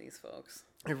revolution for these folks.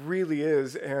 It really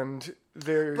is, and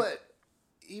they're... But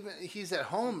even he's at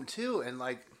home, too, and,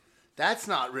 like, that's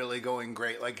not really going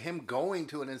great. Like, him going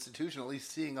to an institution, at least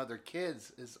seeing other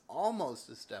kids, is almost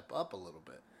a step up a little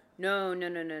bit. No.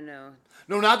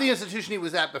 No, not the institution he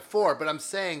was at before, but I'm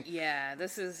saying... Yeah,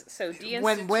 this is... So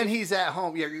when he's at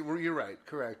home... Yeah, you're right.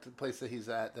 Correct. The place that he's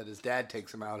at, that his dad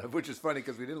takes him out of, which is funny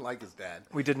because we didn't like his dad.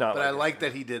 We did not but like I his like dad.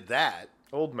 that he did that.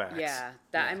 Old Max. Yeah,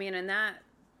 I mean, and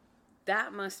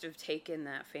that must have taken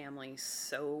that family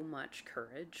so much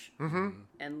courage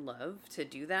and love to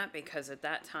do that, because at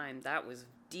that time that was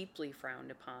deeply frowned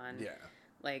upon. Yeah.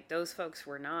 Like, those folks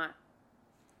were not,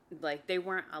 like, they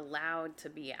weren't allowed to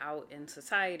be out in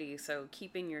society, so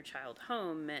keeping your child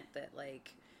home meant that,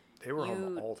 like, they were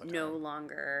home all the time. No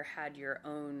longer had your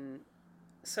own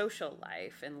social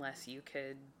life unless you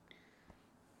could,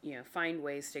 you know, find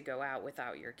ways to go out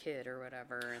without your kid or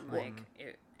whatever, and like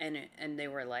and they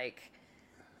were like,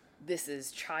 this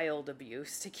is child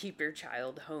abuse to keep your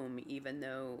child home, even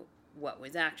though what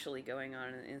was actually going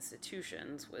on in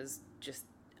institutions was just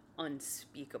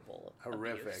unspeakable,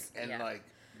 horrific abuse. And like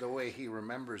the way he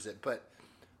remembers it. But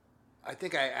I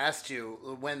think I asked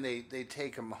you, when they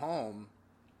take him home,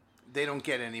 they don't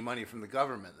get any money from the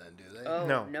government then, do they?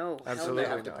 Oh, no, absolutely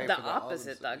hell not. The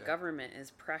opposite. The government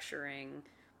is pressuring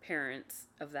parents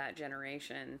of that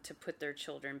generation to put their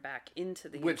children back into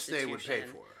the Which institution. they would pay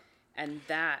for. And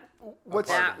that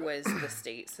was the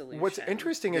state solution. What's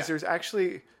interesting is there's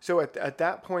actually, so at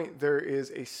that point, there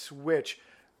is a switch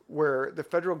where the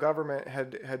federal government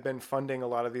had been funding a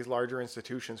lot of these larger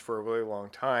institutions for a really long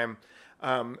time.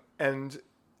 And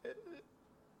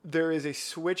there is a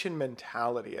switch in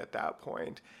mentality at that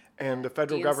point. And the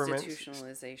federal government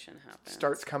institutionalization happens.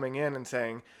 Starts coming in and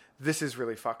saying, this is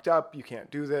really fucked up. You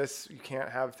can't do this. You can't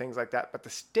have things like that. But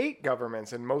the state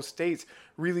governments in most states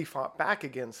really fought back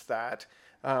against that,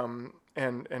 and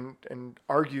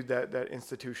argued that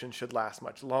institutions should last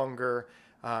much longer.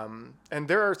 And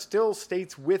there are still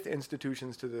states with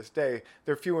institutions to this day.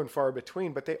 They're few and far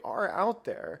between, but they are out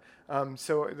there.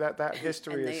 So that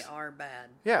history and is... they are bad.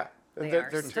 Yeah. They're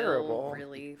still terrible.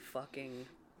 Really fucking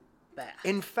bad.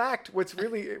 In fact, what's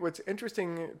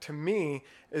interesting to me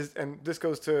is, and this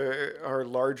goes to our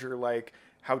larger, like,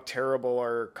 how terrible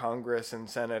our Congress and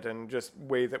Senate and just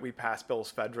way that we pass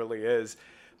bills federally is,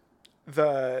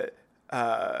 the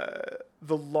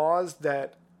laws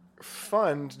that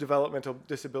fund developmental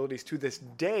disabilities to this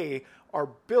day are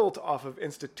built off of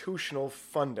institutional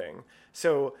funding.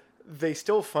 So they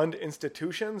still fund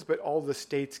institutions, but all the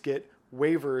states get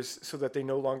waivers so that they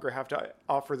no longer have to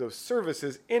offer those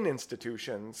services in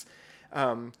institutions.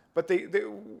 But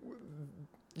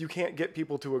you can't get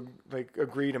people to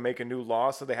agree to make a new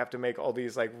law, so they have to make all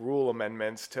these like rule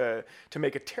amendments to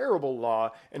make a terrible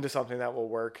law into something that will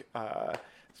work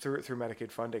through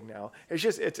Medicaid funding now. It's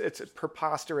just it's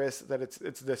preposterous that it's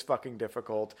this fucking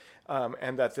difficult,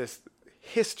 and that this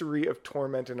history of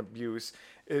torment and abuse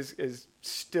is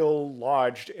still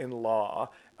lodged in law,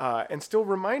 and still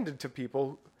reminded to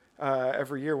people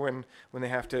every year when they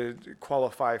have to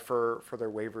qualify for their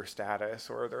waiver status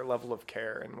or their level of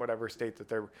care in whatever state that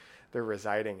they're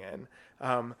residing in.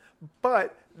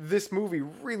 But this movie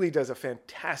really does a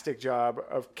fantastic job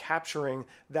of capturing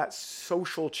that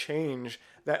social change,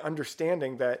 that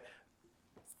understanding that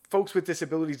folks with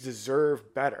disabilities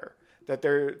deserve better. That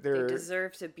they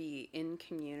deserve to be in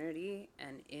community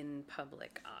and in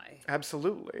public eye.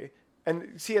 Absolutely.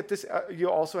 And see, at this, you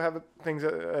also have things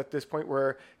at this point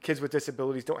where kids with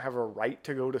disabilities don't have a right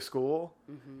to go to school.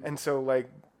 Mm-hmm. And so, like,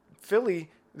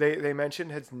 Philly, they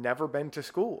mentioned, has never been to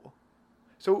school.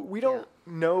 So we don't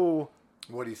know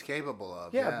what he's capable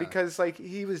of. Yeah, because, like,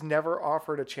 he was never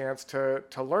offered a chance to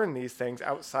learn these things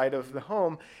outside of the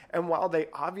home. And while they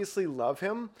obviously love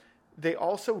him, they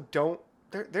also don't.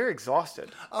 They're exhausted.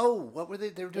 Oh, what were they?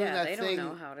 They were doing that they thing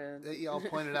don't know how to... that y'all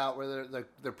pointed out where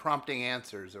they're prompting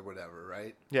answers or whatever,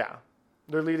 right? Yeah,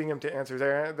 they're leading him to answers.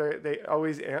 They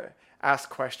always ask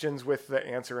questions with the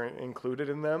answer included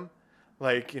in them,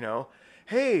 like, you know,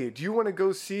 hey, do you want to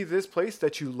go see this place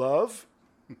that you love?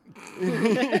 But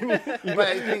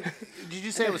I think, did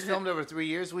you say it was filmed over 3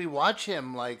 years? We watch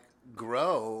him like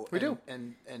grow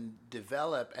and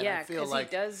develop, and I feel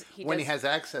like he has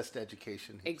access to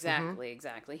education. Exactly.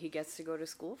 He gets to go to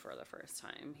school for the first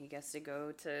time. He gets to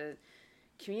go to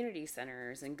community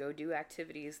centers and go do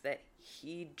activities that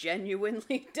he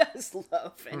genuinely does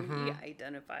love and he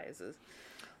identifies as.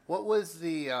 What was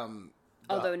the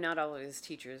although not all of his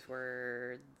teachers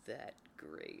were that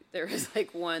great. There was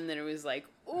like one that it was like,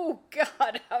 oh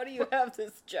God, how do you have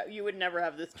this job? You would never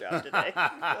have this job today.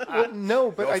 Well,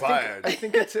 no, but I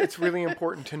think it's really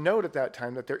important to note at that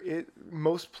time that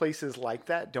most places like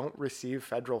that don't receive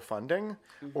federal funding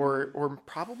or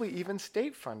probably even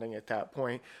state funding at that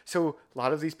point. So a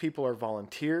lot of these people are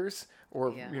volunteers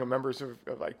or members of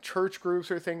like church groups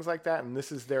or things like that, and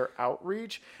this is their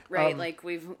outreach. Right, like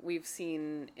we've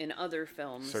seen in other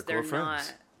films, they're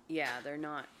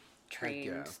not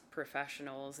trained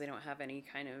professionals. They don't have any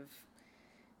kind of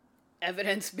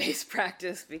evidence-based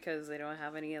practice because they don't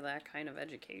have any of that kind of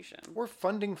education or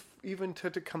funding even to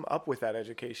come up with that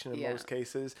education in most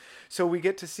cases. So we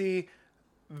get to see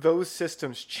those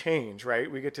systems change, right?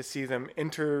 We get to see them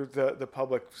enter the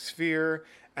public sphere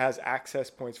as access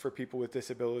points for people with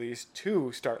disabilities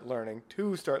to start learning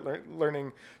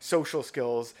social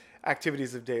skills,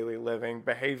 activities of daily living,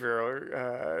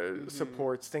 behavioral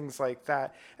supports, things like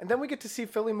that. And then we get to see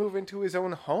Philly move into his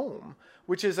own home,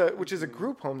 which is a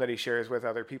group home that he shares with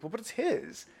other people, but it's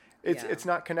his. It's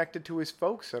not connected to his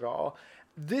folks at all.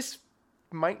 This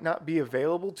might not be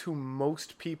available to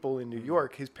most people in New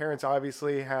York. His parents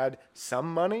obviously had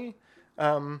some money.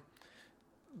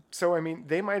 So, I mean,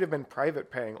 they might have been private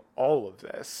paying all of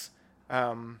this,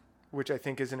 which I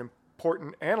think is an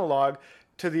important analog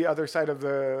to the other side of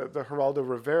the Geraldo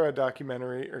Rivera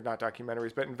documentary, or not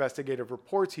documentaries, but investigative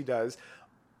reports he does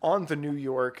on the New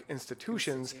York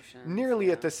institutions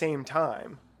nearly at the same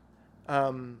time.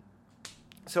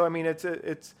 So I mean,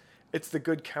 it's the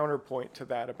good counterpoint to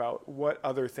that about what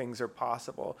other things are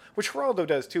possible, which Geraldo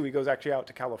does too. He goes actually out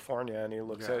to California and he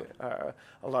looks at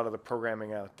a lot of the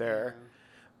programming out there.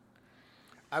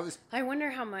 I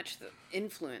wonder how much the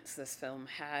influence this film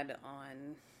had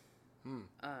on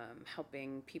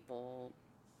helping people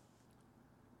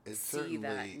see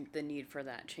that the need for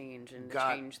that change and to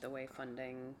change the way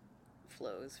funding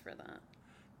flows for that.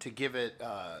 To give it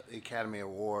the Academy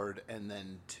Award and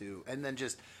then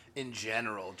just in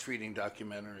general treating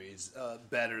documentaries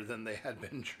better than they had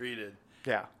been treated.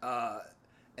 Yeah.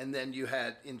 And then you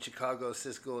had in Chicago,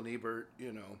 Siskel and Ebert,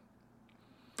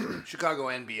 Chicago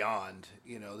and beyond,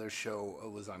 their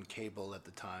show was on cable at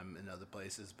the time in other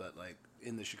places, but like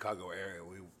in the Chicago area,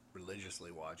 we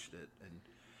religiously watched it.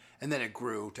 And then it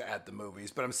grew to at the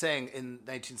movies. But I'm saying in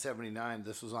 1979,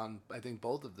 this was on, I think,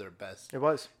 both of their best. It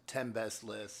was 10 best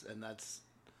lists, and that's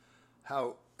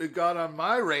how it got on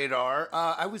my radar.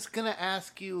 I was going to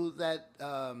ask you that.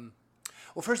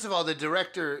 Well, first of all, the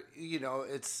director,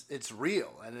 it's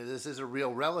real, and this is a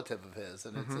real relative of his,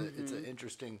 and it's an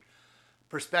interesting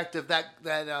perspective.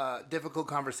 That difficult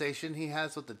conversation he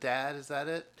has with the dad, is that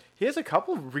it? He has a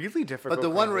couple really difficult. But the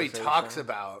one where he talks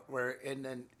about and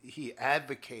then he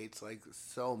advocates like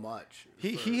so much.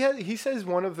 He says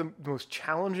one of the most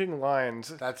challenging lines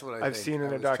that's what I've seen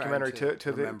in a documentary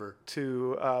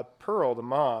to Pearl, the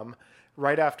mom,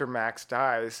 right after Max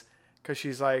dies, because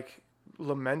she's like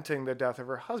lamenting the death of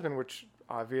her husband, which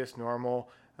obvious normal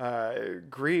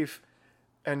grief,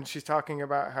 and she's talking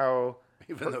about how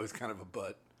even though he's kind of a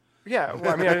butt. Yeah,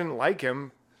 well, I mean, I didn't like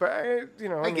him. But, I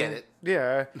get it.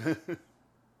 Yeah.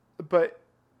 But,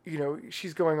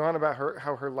 she's going on about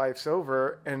how her life's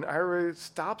over. And Ira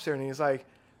stops her and he's like,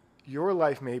 your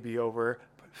life may be over,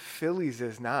 but Philly's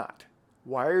is not.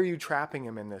 Why are you trapping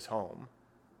him in this home?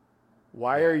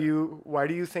 Why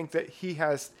do you think that he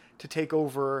has to take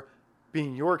over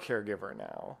being your caregiver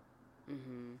now?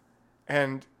 Mm-hmm.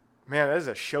 And, man, that is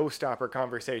a showstopper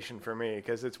conversation for me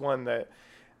because it's one that...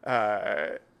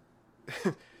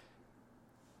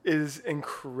 is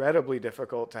incredibly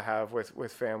difficult to have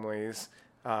with families.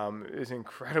 Is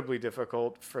incredibly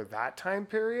difficult for that time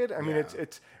period. I mean,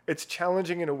 it's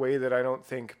challenging in a way that I don't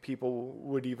think people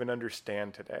would even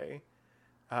understand today.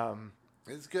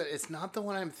 It's good. It's not the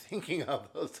one I'm thinking of.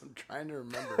 I'm trying to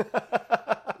remember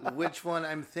which one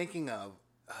I'm thinking of.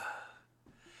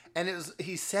 And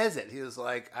he says it. He was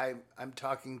like, I'm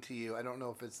talking to you. I don't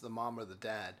know if it's the mom or the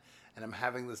dad. And I'm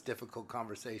having this difficult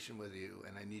conversation with you,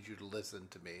 and I need you to listen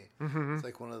to me. Mm-hmm. It's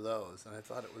like one of those. And I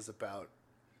thought it was about...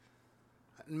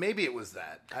 Maybe it was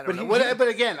that. I don't know. But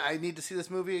again, I need to see this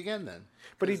movie again then.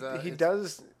 But he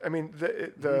does... I mean,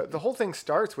 the whole thing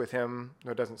starts with him...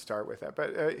 No, it doesn't start with that.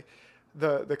 But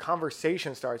the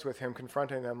conversation starts with him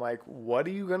confronting them like, what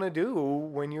are you going to do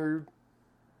when you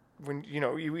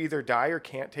either die or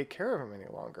can't take care of him any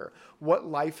longer? What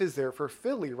life is there for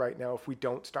Philly right now if we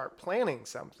don't start planning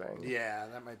something? Yeah,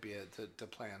 that might be it, to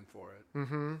plan for it.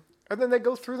 Mm-hmm. And then they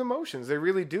go through the motions. They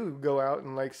really do go out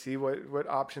and like see what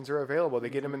options are available. They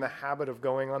get him in the habit of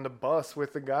going on the bus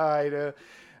with the guy to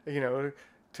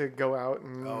go out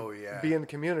and be in the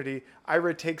community.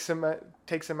 Ira takes him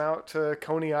out to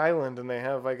Coney Island, and they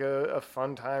have like a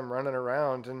fun time running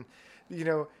around. And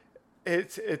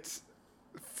it's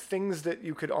things that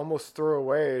you could almost throw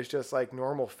away as just like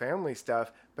normal family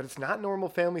stuff, but it's not normal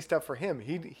family stuff for him.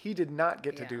 He did not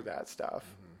get to do that stuff.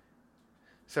 Mm-hmm.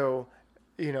 So,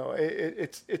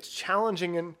 it's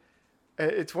challenging, and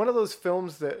it's one of those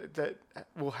films that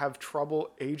will have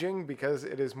trouble aging because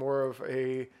it is more of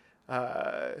a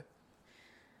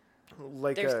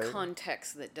there's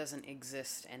context that doesn't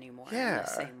exist anymore in the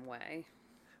same way.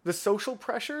 The social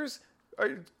pressures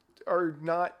are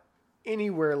not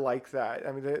anywhere like that.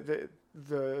 I mean,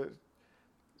 the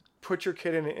put your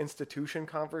kid in an institution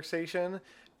conversation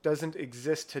doesn't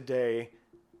exist today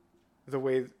the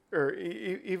way, or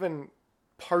even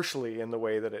partially in the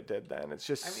way that it did then. It's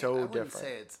just so different. I wouldn't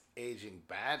say it's aging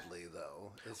badly,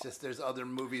 though. It's just there's other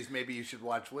movies maybe you should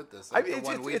watch with this. Like the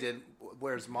one we did,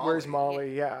 Where's Molly? Where's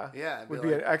Molly, yeah. Yeah. Would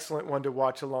be an excellent one to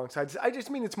watch alongside. I just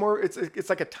mean it's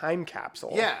like a time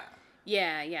capsule. Yeah.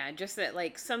 Yeah. Just that,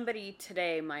 like, somebody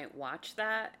today might watch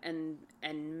that and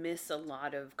miss a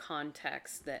lot of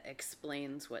context that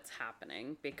explains what's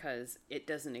happening because it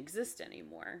doesn't exist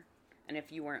anymore. And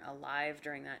if you weren't alive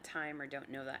during that time or don't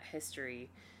know that history,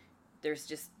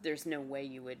 there's no way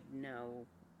you would know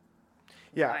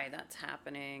why that's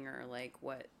happening or like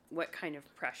what kind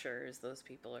of pressures those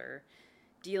people are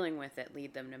dealing with it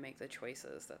lead them to make the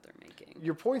choices that they're making.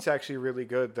 Your point's actually really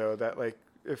good, though, that like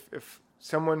if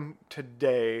someone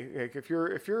today, like if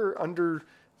you're under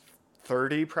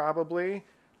 30 probably,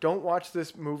 don't watch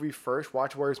this movie first,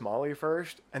 watch Where's Molly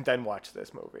first, and then watch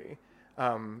this movie.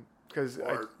 Or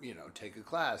take a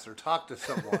class or talk to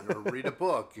someone or read a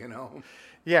book,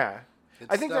 Yeah. It's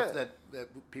I think stuff that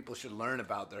people should learn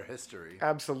about their history.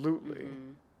 Absolutely.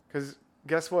 Because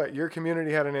guess what? Your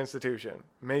community had an institution.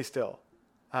 May still.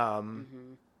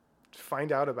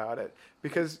 Find out about it.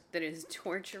 Because that is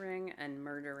torturing and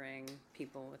murdering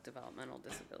people with developmental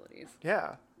disabilities.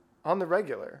 Yeah. On the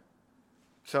regular.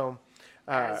 So.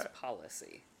 As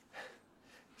policy.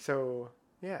 So,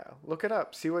 yeah. Look it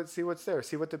up. See what's there.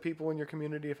 See what the people in your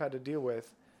community have had to deal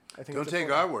with. I think don't take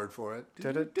our word for it.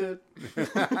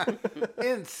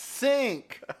 In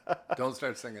sync. Don't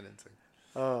start singing in sync.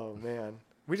 Oh man,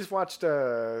 we just watched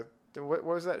what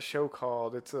was that show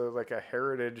called? It's like a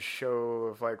heritage show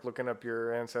of like looking up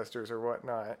your ancestors or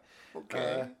whatnot.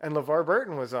 Okay. And LeVar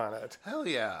Burton was on it. Hell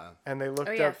yeah. And they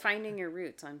looked up Finding Your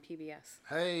Roots on PBS.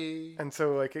 Hey. And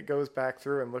so like it goes back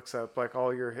through and looks up like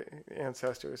all your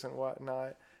ancestors and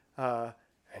whatnot. And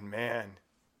man.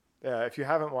 If you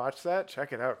haven't watched that,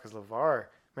 check it out, because LeVar,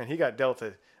 man, he got dealt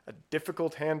a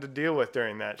difficult hand to deal with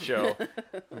during that show.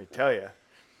 Let me tell you.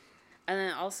 And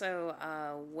then also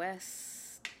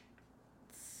Wes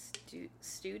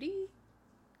Studi?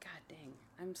 God dang,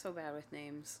 I'm so bad with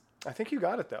names. I think you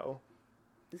got it, though.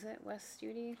 Is it Wes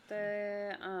Studi?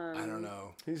 I don't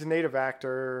know. He's a native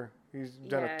actor. He's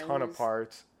done a ton of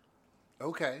parts.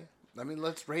 Okay. I mean,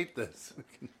 let's rate this.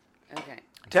 Okay.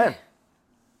 10.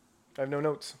 I have no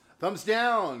notes. Thumbs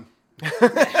down.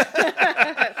 Thumbs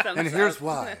and here's up.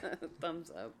 why. Thumbs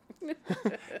up.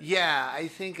 Yeah, I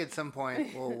think at some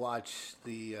point we'll watch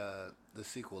the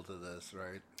sequel to this,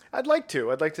 right? I'd like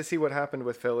to. I'd like to see what happened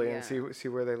with Philly and see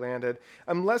where they landed.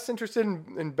 I'm less interested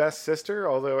in Best Sister,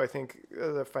 although I think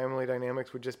the family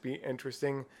dynamics would just be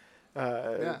interesting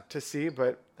to see.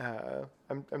 But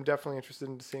I'm definitely interested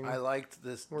in seeing. I liked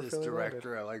this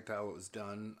director. Landed. I liked how it was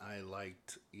done. I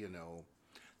liked,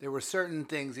 there were certain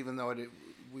things, even though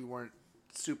we weren't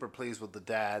super pleased with the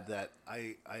dad, that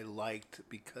I liked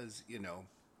because,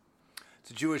 it's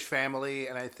a Jewish family.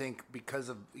 And I think because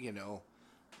of,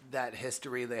 that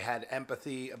history, they had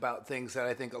empathy about things that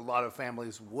I think a lot of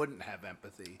families wouldn't have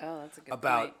empathy that's a good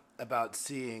point. About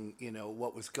seeing,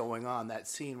 what was going on. That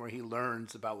scene where he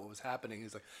learns about what was happening.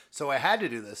 He's like, so I had to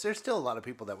do this. There's still a lot of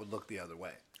people that would look the other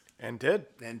way. And did.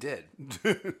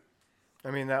 I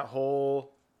mean, that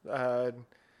whole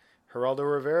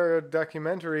Geraldo Rivera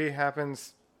documentary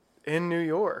happens in New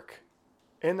York,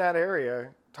 in that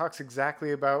area, talks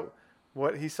exactly about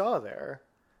what he saw there.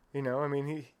 I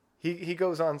mean, he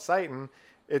goes on site and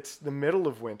it's the middle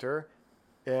of winter,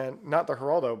 and not the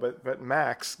Geraldo, but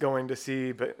Max going to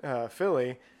see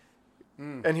Philly,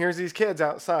 and here's these kids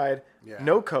outside,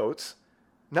 no coats,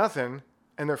 nothing,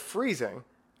 and they're freezing.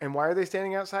 And why are they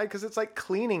standing outside? Because it's like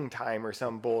cleaning time or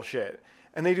some bullshit.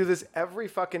 And they do this every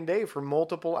fucking day for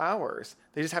multiple hours.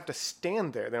 They just have to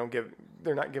stand there.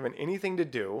 They're not given anything to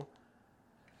do.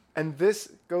 And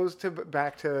this goes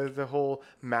back to the whole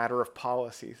matter of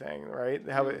policy thing, right?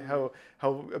 How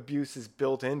abuse is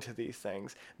built into these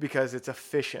things because it's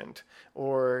efficient,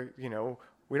 or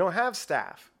we don't have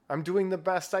staff. I'm doing the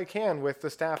best I can with the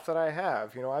staff that I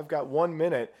have. I've got 1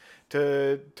 minute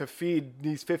to feed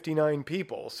these 59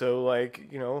 people. So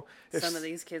if some of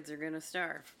these kids are gonna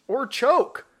starve or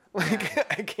choke.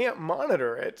 I can't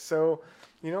monitor it. So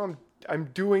I'm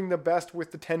doing the best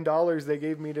with the $10 they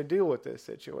gave me to deal with this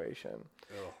situation.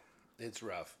 Oh, it's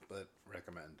rough, but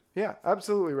recommend. Yeah,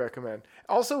 absolutely recommend.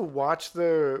 Also, watch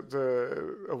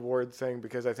the award thing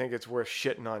because I think it's worth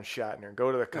shitting on Shatner.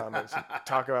 Go to the comments and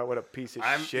talk about what a piece of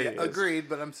shit he is. Agreed,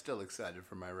 but I'm still excited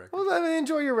for my record. Well, I mean,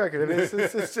 enjoy your record. I mean,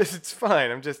 it's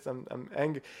fine. I'm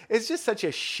angry. It's just such a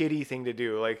shitty thing to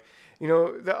do. Like,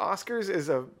 the Oscars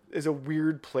is a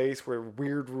weird place where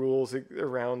weird rules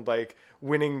around like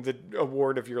winning the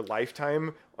award of your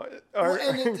lifetime are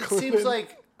it seems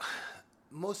like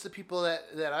most of the people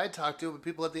that I talk to,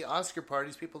 people at the Oscar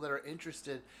parties, people that are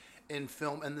interested in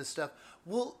film and this stuff,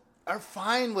 are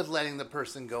fine with letting the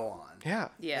person go on. Yeah.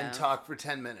 And talk for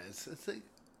 10 minutes. It's like,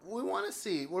 we want to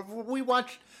see. We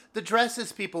watched the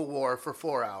dresses people wore for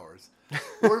 4 hours.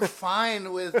 We're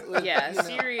fine with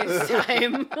serious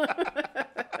time.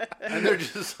 And they're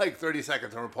just like 30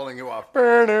 seconds and we're pulling you off.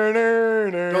 Don't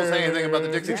say anything about the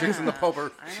Dixie Chicks and the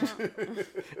Poper.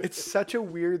 It's such a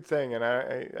weird thing, and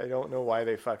I don't know why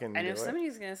they fucking do it. And if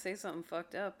somebody's going to say something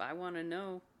fucked up, I want to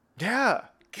know. Yeah.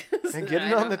 And get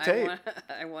it on the tape.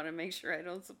 I want to make sure I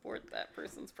don't support that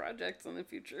person's projects in the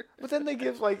future. But then they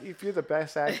give, like, if you're the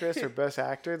best actress or best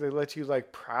actor, they let you,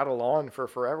 like, prattle on for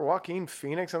forever. Joaquin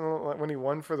Phoenix, when he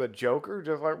won for the Joker,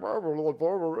 just like, blah, blah, blah,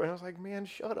 blah, blah. And I was like, man,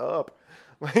 shut up.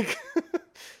 Like,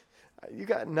 you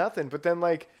got nothing. But then,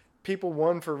 like, people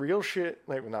won for real shit.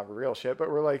 Like, well, not real shit, but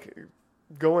we're, like,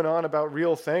 going on about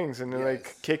real things. And then,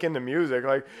 like, kicking the music.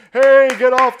 Like, hey,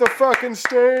 get off the fucking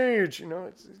stage. You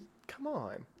know, come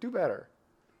on. Do better.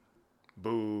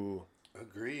 Boo.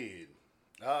 Agreed.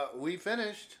 We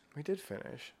finished. We did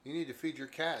finish. You need to feed your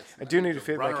cats. I do need to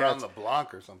feed my cats. Run around the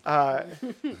block or something.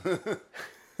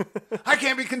 I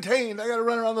can't be contained. I got to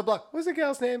run around the block. What's the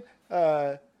gal's name?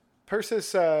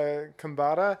 Persis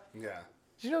Kambata. Yeah.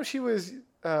 Did you know she was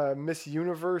Miss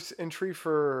Universe entry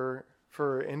for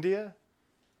India?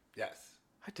 Yes.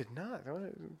 I did not. What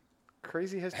a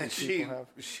crazy history And people have.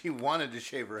 she wanted to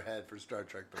shave her head for Star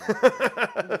Trek.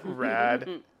 Rad.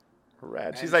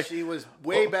 She's and like, she was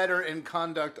way better in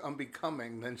conduct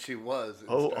unbecoming than she was in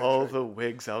Star all Trek. the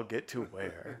wigs I'll get to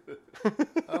wear.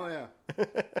 Oh, yeah.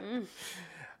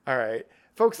 All right.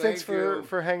 Folks, thanks Thank you.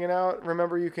 for hanging out.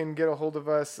 Remember, you can get a hold of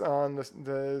us on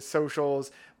the socials,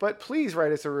 but please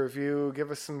write us a review. Give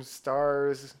us some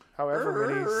stars, however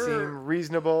many seem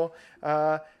reasonable.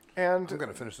 And I'm going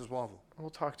to finish this waffle. We'll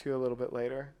talk to you a little bit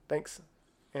later. Thanks,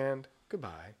 and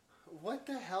goodbye. What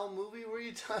the hell movie were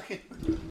you talking about?